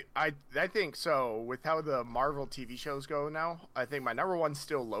 Moon Knight, I think so. With how the Marvel TV shows go now, I think my number one's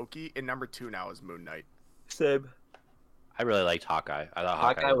still Loki, and number 2 now is Moon Knight. Same. I really liked Hawkeye. I thought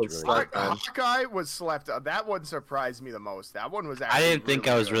Hawkeye was really good. Hawkeye was slept on. That one surprised me the most. That one was actually I didn't think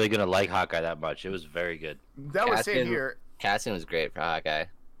really I was good. really gonna like Hawkeye that much. It was very good. That was same here. Casting was great for Hawkeye.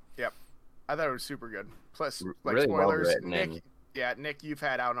 Yep. I thought it was super good. Plus, like, really well spoilers, written Nick. Yeah, Nick, you've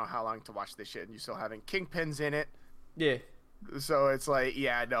had I don't know how long to watch this shit, and you still haven't. Kingpin's in it. Yeah. So it's like,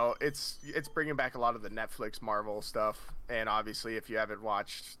 yeah, no, it's bringing back a lot of the Netflix Marvel stuff, and obviously, if you haven't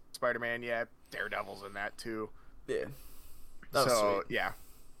watched Spider-Man yet, Daredevil's in that too. Yeah. That was sweet.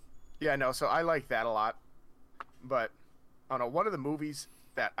 yeah, no. So I like that a lot, but I don't know. One of the movies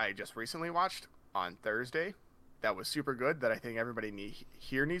that I just recently watched on Thursday that was super good that I think everybody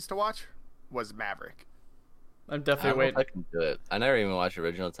here needs to watch was Maverick. I'm I don't definitely know if I waiting. can do it. I never even watched the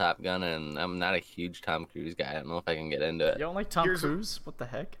original Top Gun, and I'm not a huge Tom Cruise guy. I don't know if I can get into it. You don't like Tom Here's a- Cruise? What the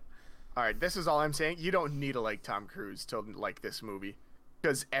heck? All right, this is all I'm saying. You don't need to like Tom Cruise to like this movie,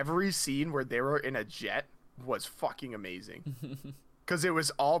 because every scene where they were in a jet was fucking amazing. Because it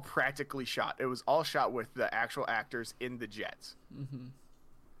was all practically shot. It was all shot with the actual actors in the jets,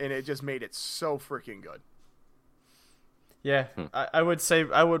 and it just made it so freaking good. Yeah, I would say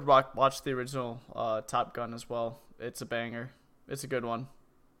I would watch the original Top Gun as well. It's a banger. It's a good one.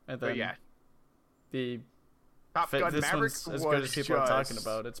 And then But yeah, the Top Gun this Maverick one's as good as people are talking just-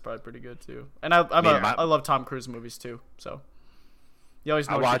 about. It's probably pretty good too. And I love Tom Cruise movies too. So you always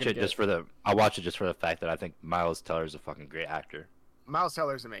know I what you're watch gonna it get. just for the fact that I think Miles Teller is a fucking great actor. Miles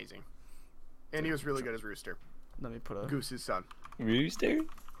Teller's amazing, and he was really good as Rooster, Let me put a. Goose's son. Rooster?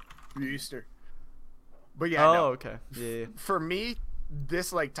 Rooster. But yeah, Oh, no. okay. Yeah. For me,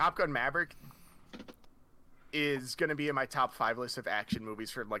 this like Top Gun Maverick is gonna be in my top 5 list of action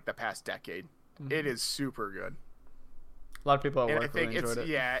movies for like the past decade. It is super good, A lot of people at and I work think really enjoyed it.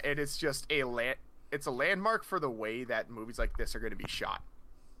 yeah, and it's just it's a landmark for the way that movies like this are gonna be shot.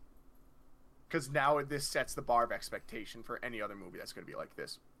 Because now this sets the bar of expectation for any other movie that's gonna be like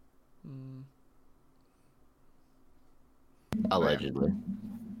this. Allegedly.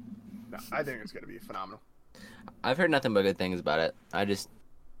 No, I think it's gonna be phenomenal. I've heard nothing but good things about it. I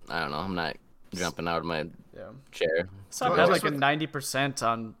don't know. I'm not jumping out of my Yeah. chair. So I Well, had just like a with- 90%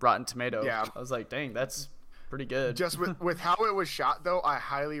 on Rotten Tomato. Yeah. I was like, dang, that's pretty good. Just with how it was shot, though, I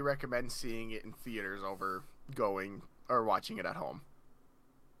highly recommend seeing it in theaters over going or watching it at home.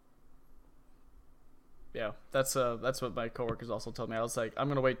 Yeah, that's what my coworkers also told me. I was like, I'm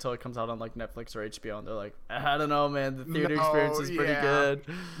gonna wait till it comes out on like Netflix or HBO, and they're like, I don't know, man. The theater No, experience is pretty yeah. good.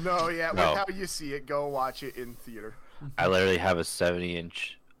 No, yeah, No. with how you see it, go watch it in theater. I literally have a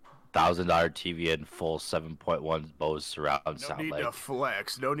 70-inch, $1,000 TV and full 7.1 Bose surround No sound. need Like, to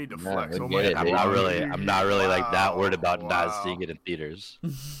flex. No need to No, flex. we Oh get my it, God. dude. I'm not really like that worried about Wow. not seeing it in theaters.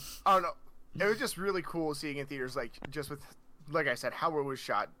 Oh no, it was just really cool seeing it in theaters. Like just with, like I said, how it was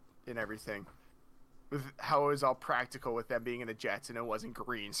shot and everything. With how it was all practical with them being in the jets and it wasn't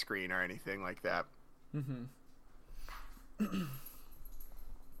green screen or anything like that.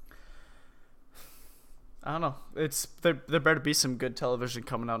 I don't know. There better be some good television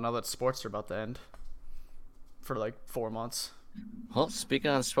coming out now that sports are about to end for like 4 months. Well, speaking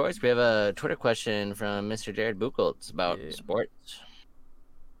on sports, we have a Twitter question from Mr. Jared Buchholz about Yeah. sports.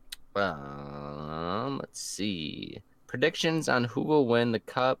 Let's see. Predictions on who will win the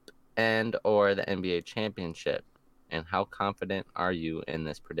Cup and or the NBA championship, and how confident are you in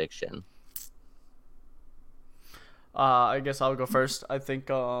this prediction? I guess I'll go first. I think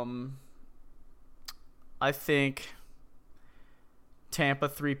Tampa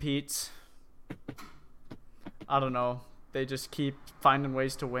three-peats. I don't know. They just keep finding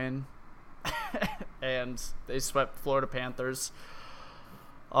ways to win. And they swept Florida Panthers.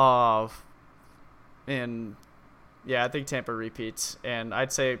 And yeah, I think Tampa repeats. And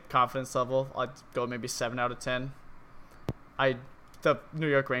I'd say confidence level, I'd go maybe 7 out of 10. The New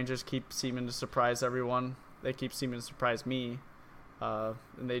York Rangers keep seeming to surprise everyone. They keep seeming to surprise me. And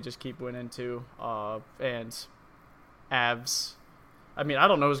they just keep winning too. And Avs. I mean, I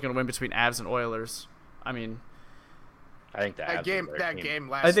don't know who's going to win between Avs and Oilers. I mean, I think That game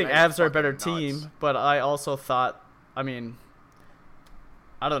last I think night was Avs are a better fucking nuts. team, but I also thought, I mean,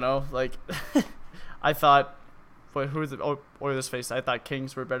 I don't know, like, I thought, who was the Oilers face? I thought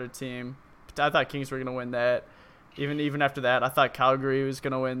Kings were a better team. I thought Kings were gonna win that. Even after that, I thought Calgary was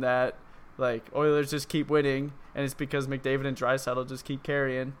gonna win that. Like, Oilers just keep winning, and it's because McDavid and Draisaitl just keep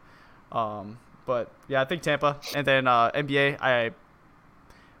carrying. But yeah, I think Tampa, and then NBA,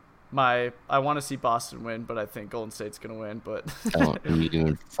 I want to see Boston win, but I think Golden State's gonna win. But Don't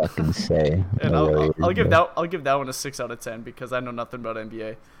even fucking say. and I'll give that one a 6 out of 10 because I know nothing about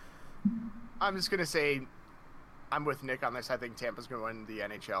NBA. I'm just gonna say, I'm with Nick on this. I think Tampa's gonna win the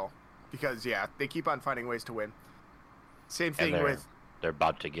NHL because yeah, they keep on finding ways to win. Same thing with they're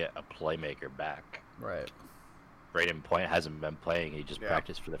about to get a playmaker back. Right. Braden Point hasn't been playing. He just Yeah.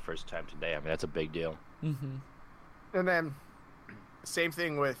 practiced for the first time today. I mean, that's a big deal. Mm-hmm. And then, same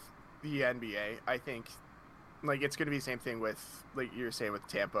thing with the NBA. I think, like, it's going to be the same thing with, like you're saying with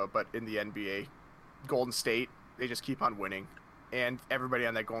Tampa, but in the NBA, Golden State, they just keep on winning. And everybody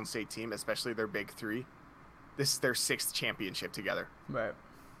on that Golden State team, especially their big three, this is their 6th championship together. Right.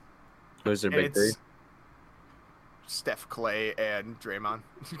 Who's their And big three? it's Steph, Clay, and Draymond.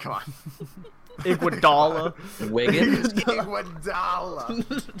 Come on. Iguodala. Wiggins?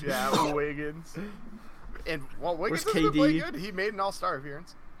 Iguodala. Yeah, Wiggins. And well, Wiggins Where's has been playing KD? good. He made an All-Star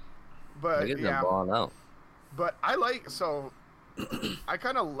appearance. But Wiggins yeah, been balling out. but I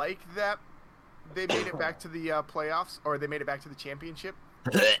kind of like that they made it back to the playoffs, or they made it back to the championship.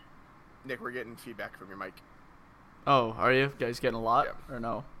 Nick, we're getting feedback from your mic. Oh, are you guys getting a lot Yeah. or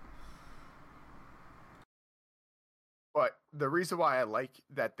no? But the reason why I like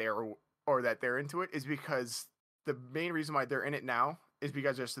that they're into it is because the main reason why they're in it now is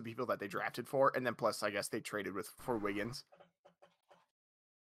because there's the people that they drafted for, and then plus I guess they traded for Wiggins.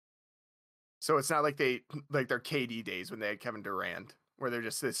 So it's not like their KD days when they had Kevin Durant, where they're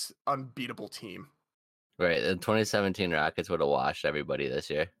just this unbeatable team. Right, the 2017 Rockets would have washed everybody this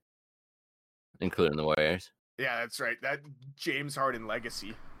year, including the Warriors. Yeah, that's right. That James Harden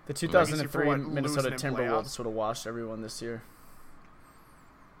legacy. The Legacy 2003 for what, Minnesota losing in Timberwolves would have washed everyone this year.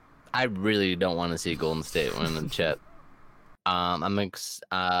 I really don't want to see Golden State win the chip.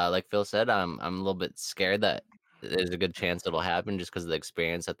 Like Phil said, I'm a little bit scared that there's a good chance it'll happen just because of the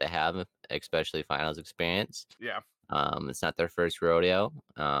experience that they have, especially finals experience. Yeah. It's not their first rodeo.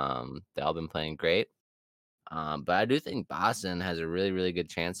 They all been playing great. But I do think Boston has a really, really good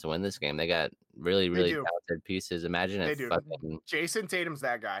chance to win this game. They got really, really do. talented pieces. Imagine They if do. fucking Jason Tatum's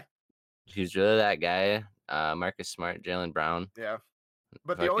that guy. he's really that guy. Marcus Smart, Jalen Brown. Yeah.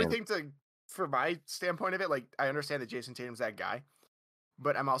 But the only Fucking- thing for my standpoint of it, like, I understand that Jason Tatum's that guy,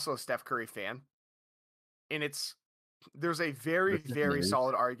 but I'm also a Steph Curry fan. And there's a very, This is very news.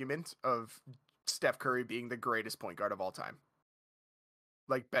 solid argument of Steph Curry being the greatest point guard of all time.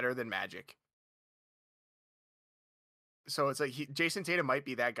 Like, better than Magic. So it's like Jason Tatum might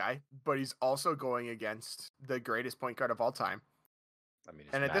be that guy, but he's also going against the greatest point guard of all time. I mean,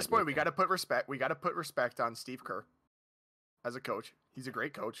 And at this point, we got to put respect. We got to put respect on Steve Kerr as a coach. He's a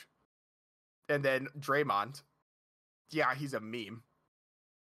great coach. And then Draymond, yeah, he's a meme,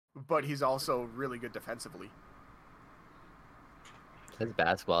 but he's also really good defensively. His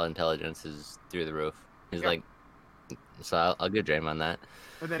basketball intelligence is through the roof. He's Yeah. like, so I'll give Draymond that.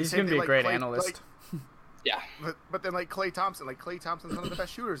 And then He's same going to be thing a great Klay, analyst. Yeah. But then Klay Thompson's one of the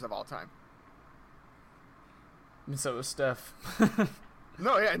best shooters of all time. And so is Steph.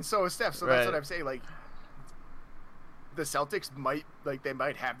 No, yeah, and so is Steph. So that's what Right. I'm saying. Like, the Celtics might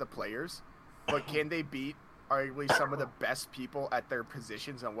have the players, but can they beat arguably some of the best people at their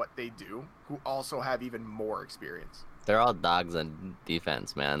positions and what they do, who also have even more experience? They're all dogs on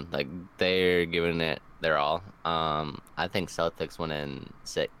defense, man. Like, they're giving it their all. I think Celtics win in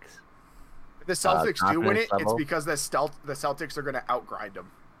 6. If the Celtics do win confidence it, it's level? because the Celtics are going to outgrind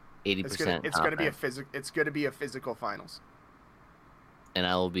them. 80%. It's going to be a physical finals. And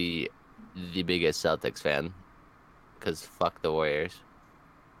I will be the biggest Celtics fan. Because fuck the Warriors.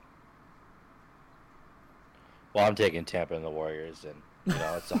 Well, I'm taking Tampa and the Warriors, and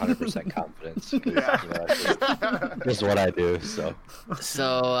it's 100% confidence. 'Cause, Yeah. that's just what I do. So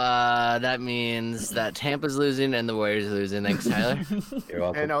So that means that Tampa's losing and the Warriors are losing. Thanks, Tyler. you're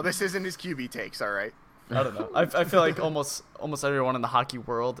welcome. And no, this isn't his QB takes, all right? I don't know. I feel like almost everyone in the hockey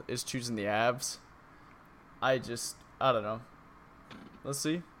world is choosing the Avs. I don't know. Let's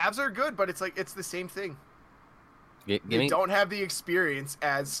see. Avs are good, but it's the same thing. Give They me, don't have the experience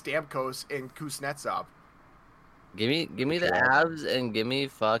as Stamkos and Kuznetsov. give me the Avs and give me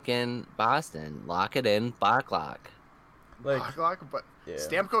fucking Boston. Lock it in, lock. Like, But yeah.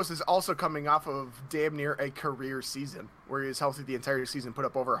 Stamkos is also coming off of damn near a career season where he was healthy the entire season, put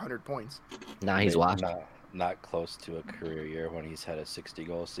up over 100 points. Nah, he's washed. Not close to a career year when he's had a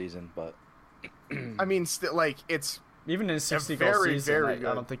 60-goal season, but I mean, still, it's even in his 60 very, goal season, very I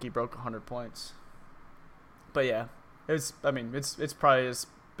good. don't think he broke 100 points. But yeah, it's probably his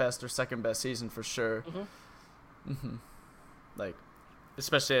best or second best season for sure. Like,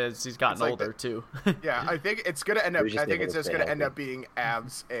 especially as he's gotten It's like older too. yeah. I think it's gonna end up. He was I just think able it's to just stay gonna end healthy. up being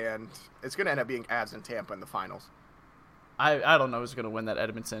Avs and Tampa in the finals. I don't know who's gonna win that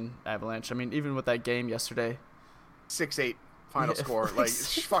Edmonton Avalanche. I mean, even with that game yesterday, 6-8 final Yeah. score, like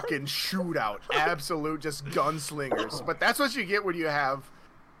fucking shootout, absolute just gunslingers. But that's what you get when you have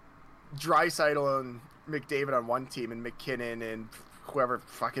Draisaitl and McDavid on one team and McKinnon and whoever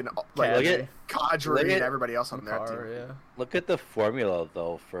fucking like Kadri. Look at- Kadri look and at- everybody else on that Makar, team. yeah. look at the formula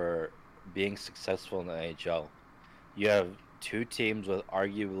though for being successful in the NHL. You have two teams with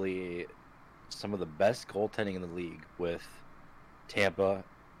arguably some of the best goaltending in the league, with Tampa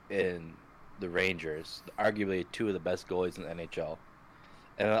and the Rangers, arguably two of the best goalies in the NHL.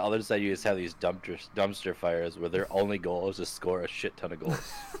 And on the other side, you just have these dumpster fires where their only goal is to score a shit ton of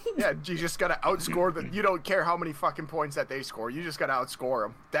goals. Yeah, you just gotta outscore them. You don't care how many fucking points that they score. You just gotta outscore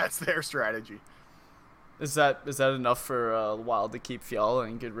them. That's their strategy. Is that enough for Wild to keep Fiala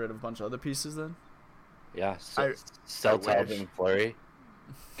and get rid of a bunch of other pieces then? Yeah, I sell wish. Talbot and Fleury,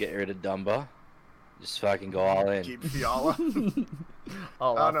 get rid of Dumba, just fucking go all in. Keep Fiala.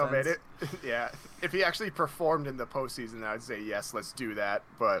 All I don't know, man. offense. Yeah, if he actually performed in the postseason, I'd say yes, let's do that.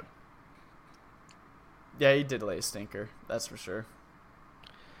 But Yeah, he did lay a stinker. That's for sure.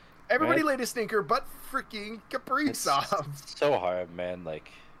 everybody Right. laid a stinker, but freaking It's Kaprizov. so hard, man. Like,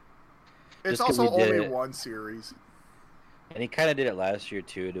 It's just 'cause also we did only it. one series. and he kind of did it last year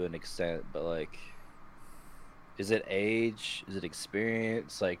too, to an extent. But like, is it age? Is it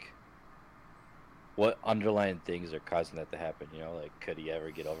experience? Like, what underlying things are causing that to happen? You know, like, could he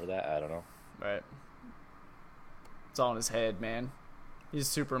ever get over that? I don't know. Right. It's all in his head, man. He's a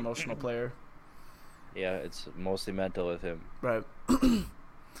super emotional player. Yeah, it's mostly mental with him. Right.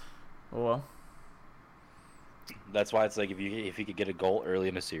 Well, That's why it's like if he could get a goal early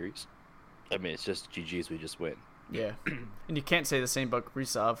in a series, I mean, it's just GG's. We just win. yeah. And you can't say the same about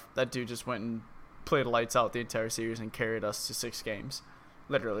Kaprizov. That dude just went and played lights out the entire series and carried us to 6 games.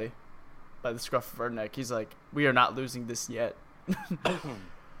 Literally. By the scruff of our neck. He's like, we are not losing this yet.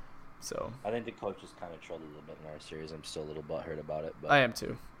 So, I think the coaches kind of trolled a little bit in our series. I'm still a little butthurt about it, but I am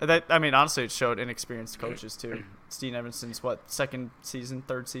too. I mean, honestly, it showed inexperienced coaches too. Steve Evanson's, third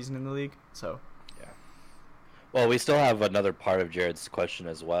season in the league? So, well, we still have another part of Jared's question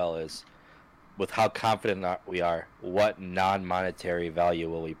as well, is with how confident we are, what non-monetary value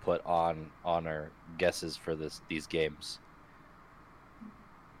will we put on our guesses for these games?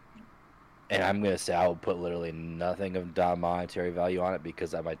 And I'm gonna say I will put literally nothing of non-monetary value on it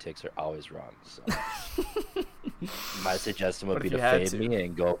because my takes are always wrong. So my suggestion would What be if to you had fade to? me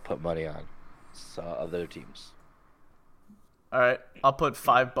and go put money on other teams. all right, I'll put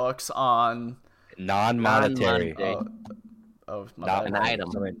 $5 on. Non-monetary, Non-monetary. My not bad. An money.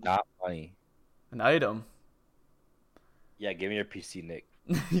 item. Something not money. An item. Yeah, give me your PC, Nick.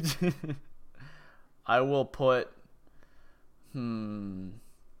 I will put.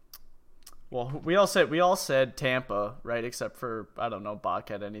 Well, we all said Tampa, right? Except for I don't know, Bach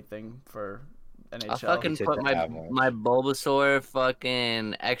had anything for NHL. I'll fucking Take put the my Avalanche. Bulbasaur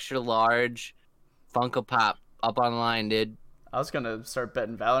fucking extra large Funko Pop up online, dude. I was gonna start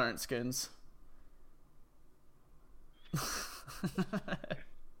betting Valorant skins. Does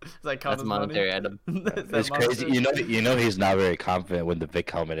that count That's as monetary money? item. Is that It's crazy. monetary? You know he's not very confident when the big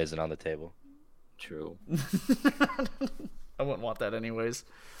helmet isn't on the table. True. I wouldn't want that anyways.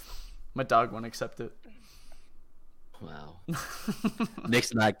 My dog won't accept it. Wow.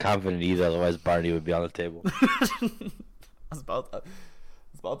 Nick's not confident either, otherwise Barney would be on the table. I was about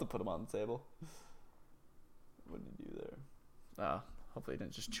to put him on the table. What did you do there? Hopefully he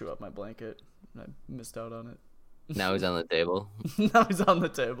didn't just chew up my blanket. I missed out on it. Now he's on the table. Now he's on the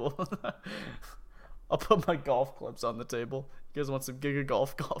table. I'll put my golf clubs on the table. You guys want some Giga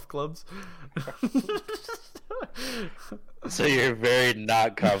golf clubs? So you're very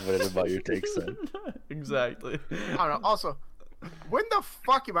not confident about your takes then. Exactly. I don't know. Also, when the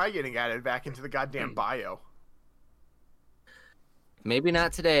fuck am I getting added back into the goddamn bio? Maybe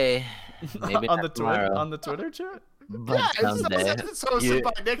not today. Maybe on not the tomorrow. on the Twitter chat. But Yeah, someday. it's hosted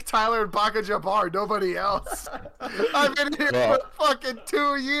by Nick Tyler and Baka Jabbar, nobody else. I've been here Well- for fucking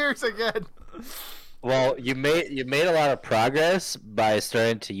 2 years again. Well, you made a lot of progress by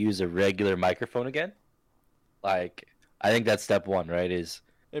starting to use a regular microphone again. Like, I think that's step one, right? Is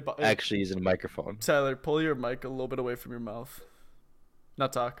Hey, actually using a microphone. Tyler, pull your mic a little bit away from your mouth.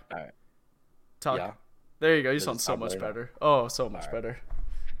 Not talk. All right. Talk. Yeah. There you go. You Does it sound so sound much better now? better. Oh, so much All right. better.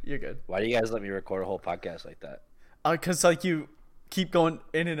 You're good. Why do you guys let me record a whole podcast like that? Cause like you keep going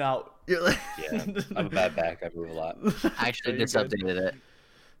in and out. You're like, Yeah, I'm a bad back. I move a lot. I actually You're just good. updated it.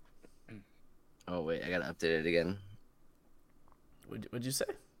 Oh wait, I gotta update it again. What'd you say?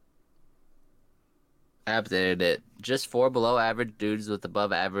 I updated it. Just 4 below average dudes with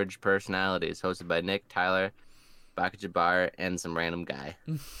above average personalities, hosted by Nick, Tyler, Baka Jabbar, and some random guy.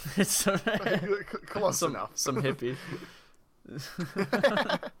 It's Close some enough. some hippie.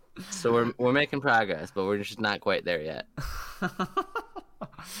 So we're making progress, but we're just not quite there yet.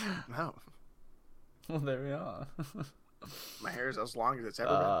 No, Well, there we are. my hair is as long as it's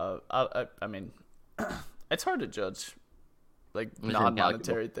ever I mean, it's hard to judge, like It's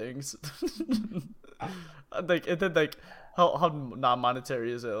non-monetary things. Like, and then like, how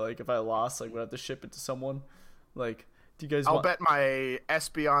non-monetary is it? Like, if I lost, like, would I have to ship it to someone? Like, do you guys? been. I'll want... bet my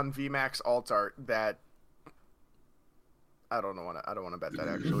Espeon VMAX alt art that. I don't want to bet that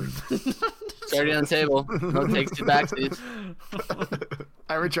actually. It's already on the table. No takes two backsies.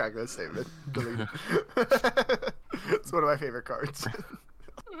 I retract that statement. Delete. It's one of my favorite cards.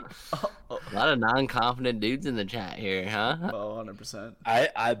 A lot of non-confident dudes in the chat here, huh? Oh, 100%.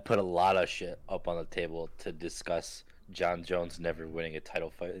 I put a lot of shit up on the table to discuss John Jones never winning a title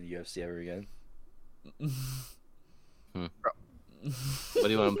fight in the UFC ever again. What do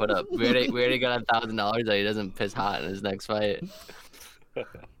you want to put up? We already got $1,000 that he doesn't piss hot in his next fight.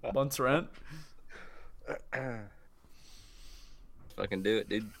 Month's rent. Fucking do it,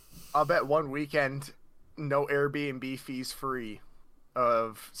 dude. I'll bet one weekend, no Airbnb fees free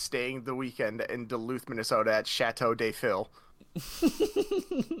of staying the weekend in Duluth, Minnesota at Chateau de Phil.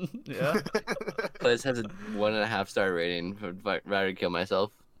 Yeah. Place has a 1.5-star rating. I'd rather kill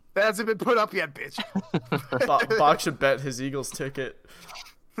myself. That hasn't been put up yet, bitch. Bach should bet his Eagles ticket.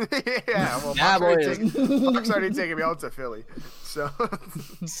 Yeah, well, Yeah, Bach's already taking me out to Philly. So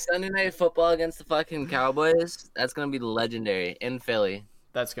Sunday night football against the fucking Cowboys. That's gonna be legendary in Philly.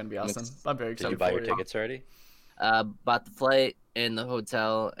 That's gonna be awesome. I'm very Did you excited buy for your you. tickets already? Bought the flight in the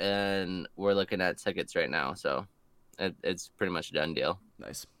hotel, and we're looking at tickets right now. So it's pretty much a done deal.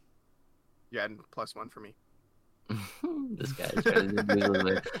 Nice. yeah, and +1 for me. This guy's trying to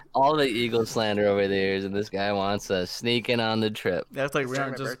do all the Eagle slander over the years, and this guy wants us sneaking on the trip. That's like we It's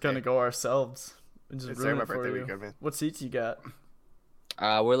aren't my just birthday. gonna go ourselves. And just It's ruin my it for birthday you. weekend, man. What seats you got?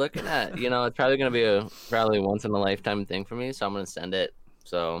 We're looking at, it's probably gonna be a once in a lifetime thing for me, so I'm gonna send it.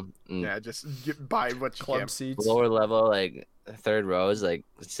 So Yeah, just buy what you Club can. seats. lower level, like third row is like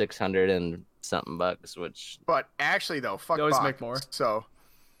 600 and something bucks, which But actually, though, fuck You always Bach. make more. So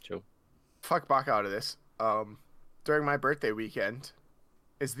true. fuck Bach out of this. During my birthday weekend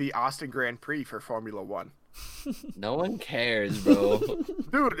is the Austin Grand Prix for Formula One. No one cares, bro.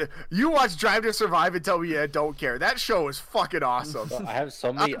 Dude, you watch Drive to Survive and tell me you don't care. That show is fucking awesome. Well, I have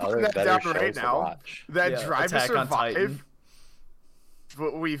so many I'm other putting that better down shows right to now. watch. That Yeah, Drive Attack to on Titan.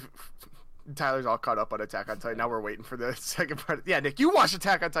 Survive. Tyler's all caught up on Attack on Titan. Now we're waiting for the second part. Yeah, Nick, you watch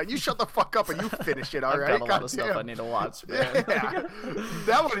Attack on Titan. You shut the fuck up and you finish it, all I've right? got a lot of stuff I Goddamn. need to watch, man. Yeah.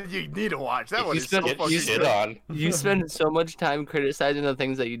 That one you need to watch. That one is so spent- fucking Shit good. on. You spend so much time criticizing the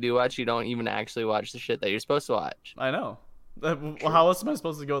things that you do watch, you don't even actually watch the shit that you're supposed to watch. I know. Well, how else am I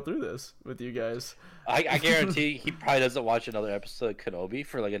supposed to go through this with you guys? I guarantee he probably doesn't watch another episode of Kenobi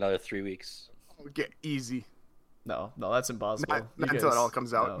for like another 3 weeks. Get easy. No, that's impossible. Not You until it guys- all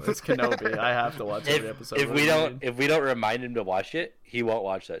comes out. No, it's Kenobi. I have to watch every episode. If What we do you don't mean? if we don't remind him to watch it, he won't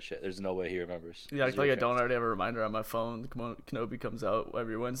watch that shit. There's no way he remembers. Yeah, act Zero like I don't chance. already have a reminder on my phone. Kenobi comes out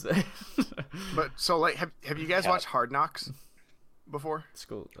every Wednesday. But so like, have you guys Yeah. watched Hard Knocks before?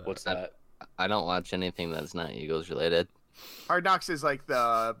 School. What's that? I don't watch anything that's not Eagles related. Hard Knocks is like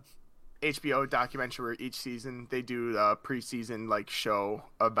the HBO documentary where each season they do a preseason like show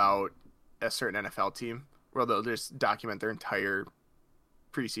about a certain NFL team where they'll just document their entire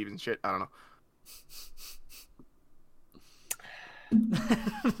preseason shit. I don't know. That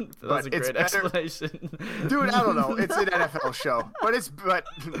was a But it's great better- explanation. Dude, I don't know. It's an NFL show, but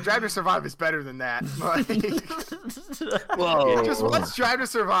Drive to Survive is better than that. Like, Whoa. just watch Drive to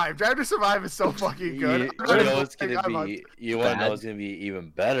Survive. Drive to Survive is so fucking good. You I'm know it's I'm gonna on- be. You want to know bad. it's gonna be even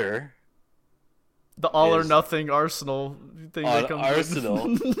better The all or is- nothing Arsenal thing on that comes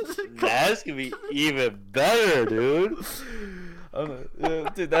Arsenal. That's gonna be even better, dude. Yeah,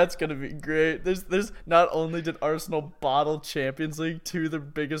 dude, that's gonna be great. There's not only did Arsenal bottle Champions League to their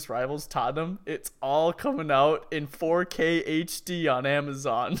biggest rivals, Tottenham, it's all coming out in 4K HD on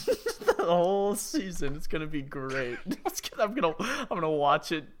Amazon. The whole season, it's gonna be great. I'm gonna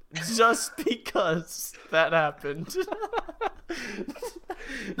watch it just because that happened.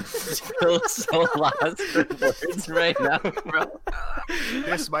 Still so lost for words right now, bro.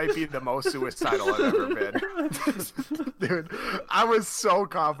 This might be the most suicidal I've ever been. Dude, I was so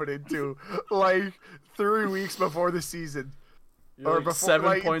confident too. Like 3 weeks before the season. You're like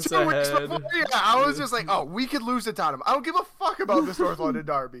 7 points 2 weeks ahead. before, yeah, I was just like, oh, we could lose to Tottenham. I don't give a fuck about this North London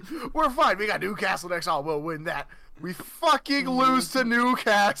derby. We're fine. We got Newcastle next. Oh, we'll win that. We fucking lose to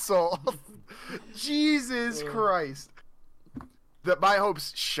Newcastle. Jesus Christ. My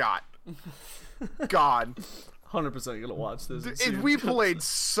hopes shot. Gone. 100% gonna watch this. and see If if- we played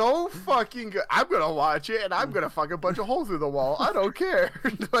so fucking good, I'm gonna watch it and I'm gonna fucking punch a hole through the wall. I don't care.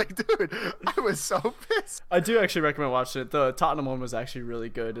 Like, dude, I was so pissed. I do actually recommend watching it. The Tottenham one was actually really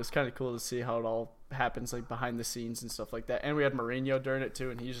good. It's kind of cool to see how it all happens, like behind the scenes and stuff like that. And we had Mourinho during it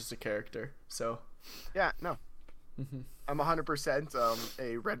too, and he's just a character. So Yeah, no. I'm 100%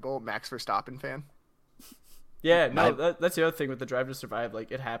 a Red Bull Max Verstappen fan. yeah, no, that's the other thing with the Drive to Survive.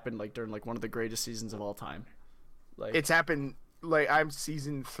 Like it happened like during like one of the greatest seasons of all time. Like It's happened, like, I'm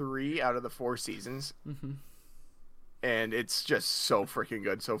season 3 out of the 4 seasons. And it's just so freaking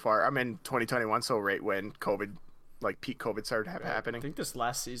good so far. I'm in 2021, so right when COVID like peak COVID started I happening. think this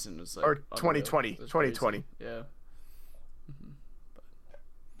last season was like Or unreal. 2020. It was 2020. crazy. Yeah. Mm-hmm.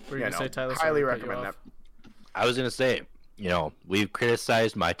 What were you Yeah, gonna say, Tyler? highly Sorry to cut you recommend off. that. I was gonna say, we've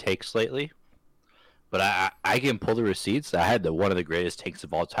criticized my takes lately, but I can pull the receipts. I had one of the greatest takes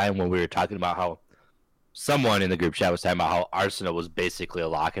of all time when we were talking about how someone in the group chat was talking about how Arsenal was basically a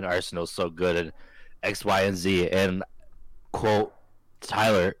lock and Arsenal's so good at X, Y, and Z. And quote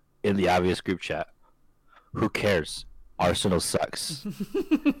Tyler in the obvious group chat, "Who cares? Arsenal sucks."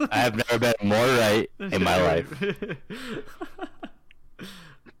 I have never been more right in my life.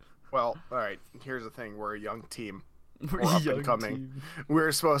 Well, all right. Here's the thing: we're a young team. We're We're up young and coming. team.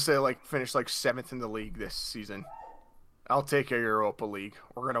 We're supposed to finish 7th in the league this season. I'll take a Europa League.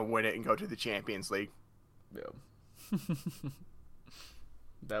 We're gonna win it and go to the Champions League. Yeah.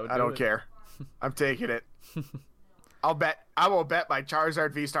 That would I don't care. I'm taking it. I will bet my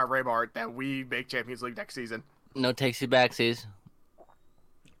Charizard V-Star Raymart that we make Champions League next season. No takesy backsies.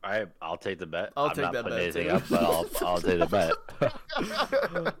 I'll take the bet. I'll I'm take not that putting bet, anything too. up, but I'll take the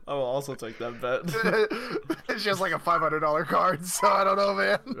bet. I will also take that bet. It's just like a $500 card, so I don't know,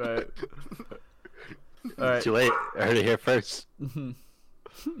 man. Right. All right. Too late. I heard it here first.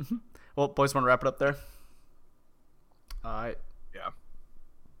 Well, boys, want to wrap it up there? All right. Yeah.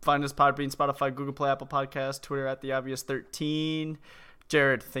 Find us Podbean, Spotify, Google Play, Apple Podcasts, Twitter at @theobvious13.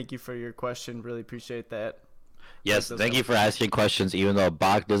 Jared, thank you for your question. Really appreciate that. Yes, thank you for asking questions, even though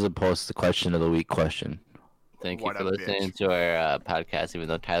Bach doesn't post the question of the week question. Thank you What for a listening bitch. to our podcast, even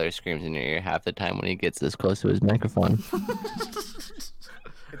though Tyler screams in your ear half the time when he gets this close to his microphone.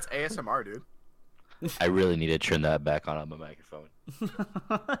 It's ASMR, dude. I really need to turn that back on my microphone.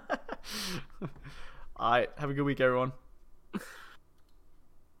 All right. Have a good week, everyone.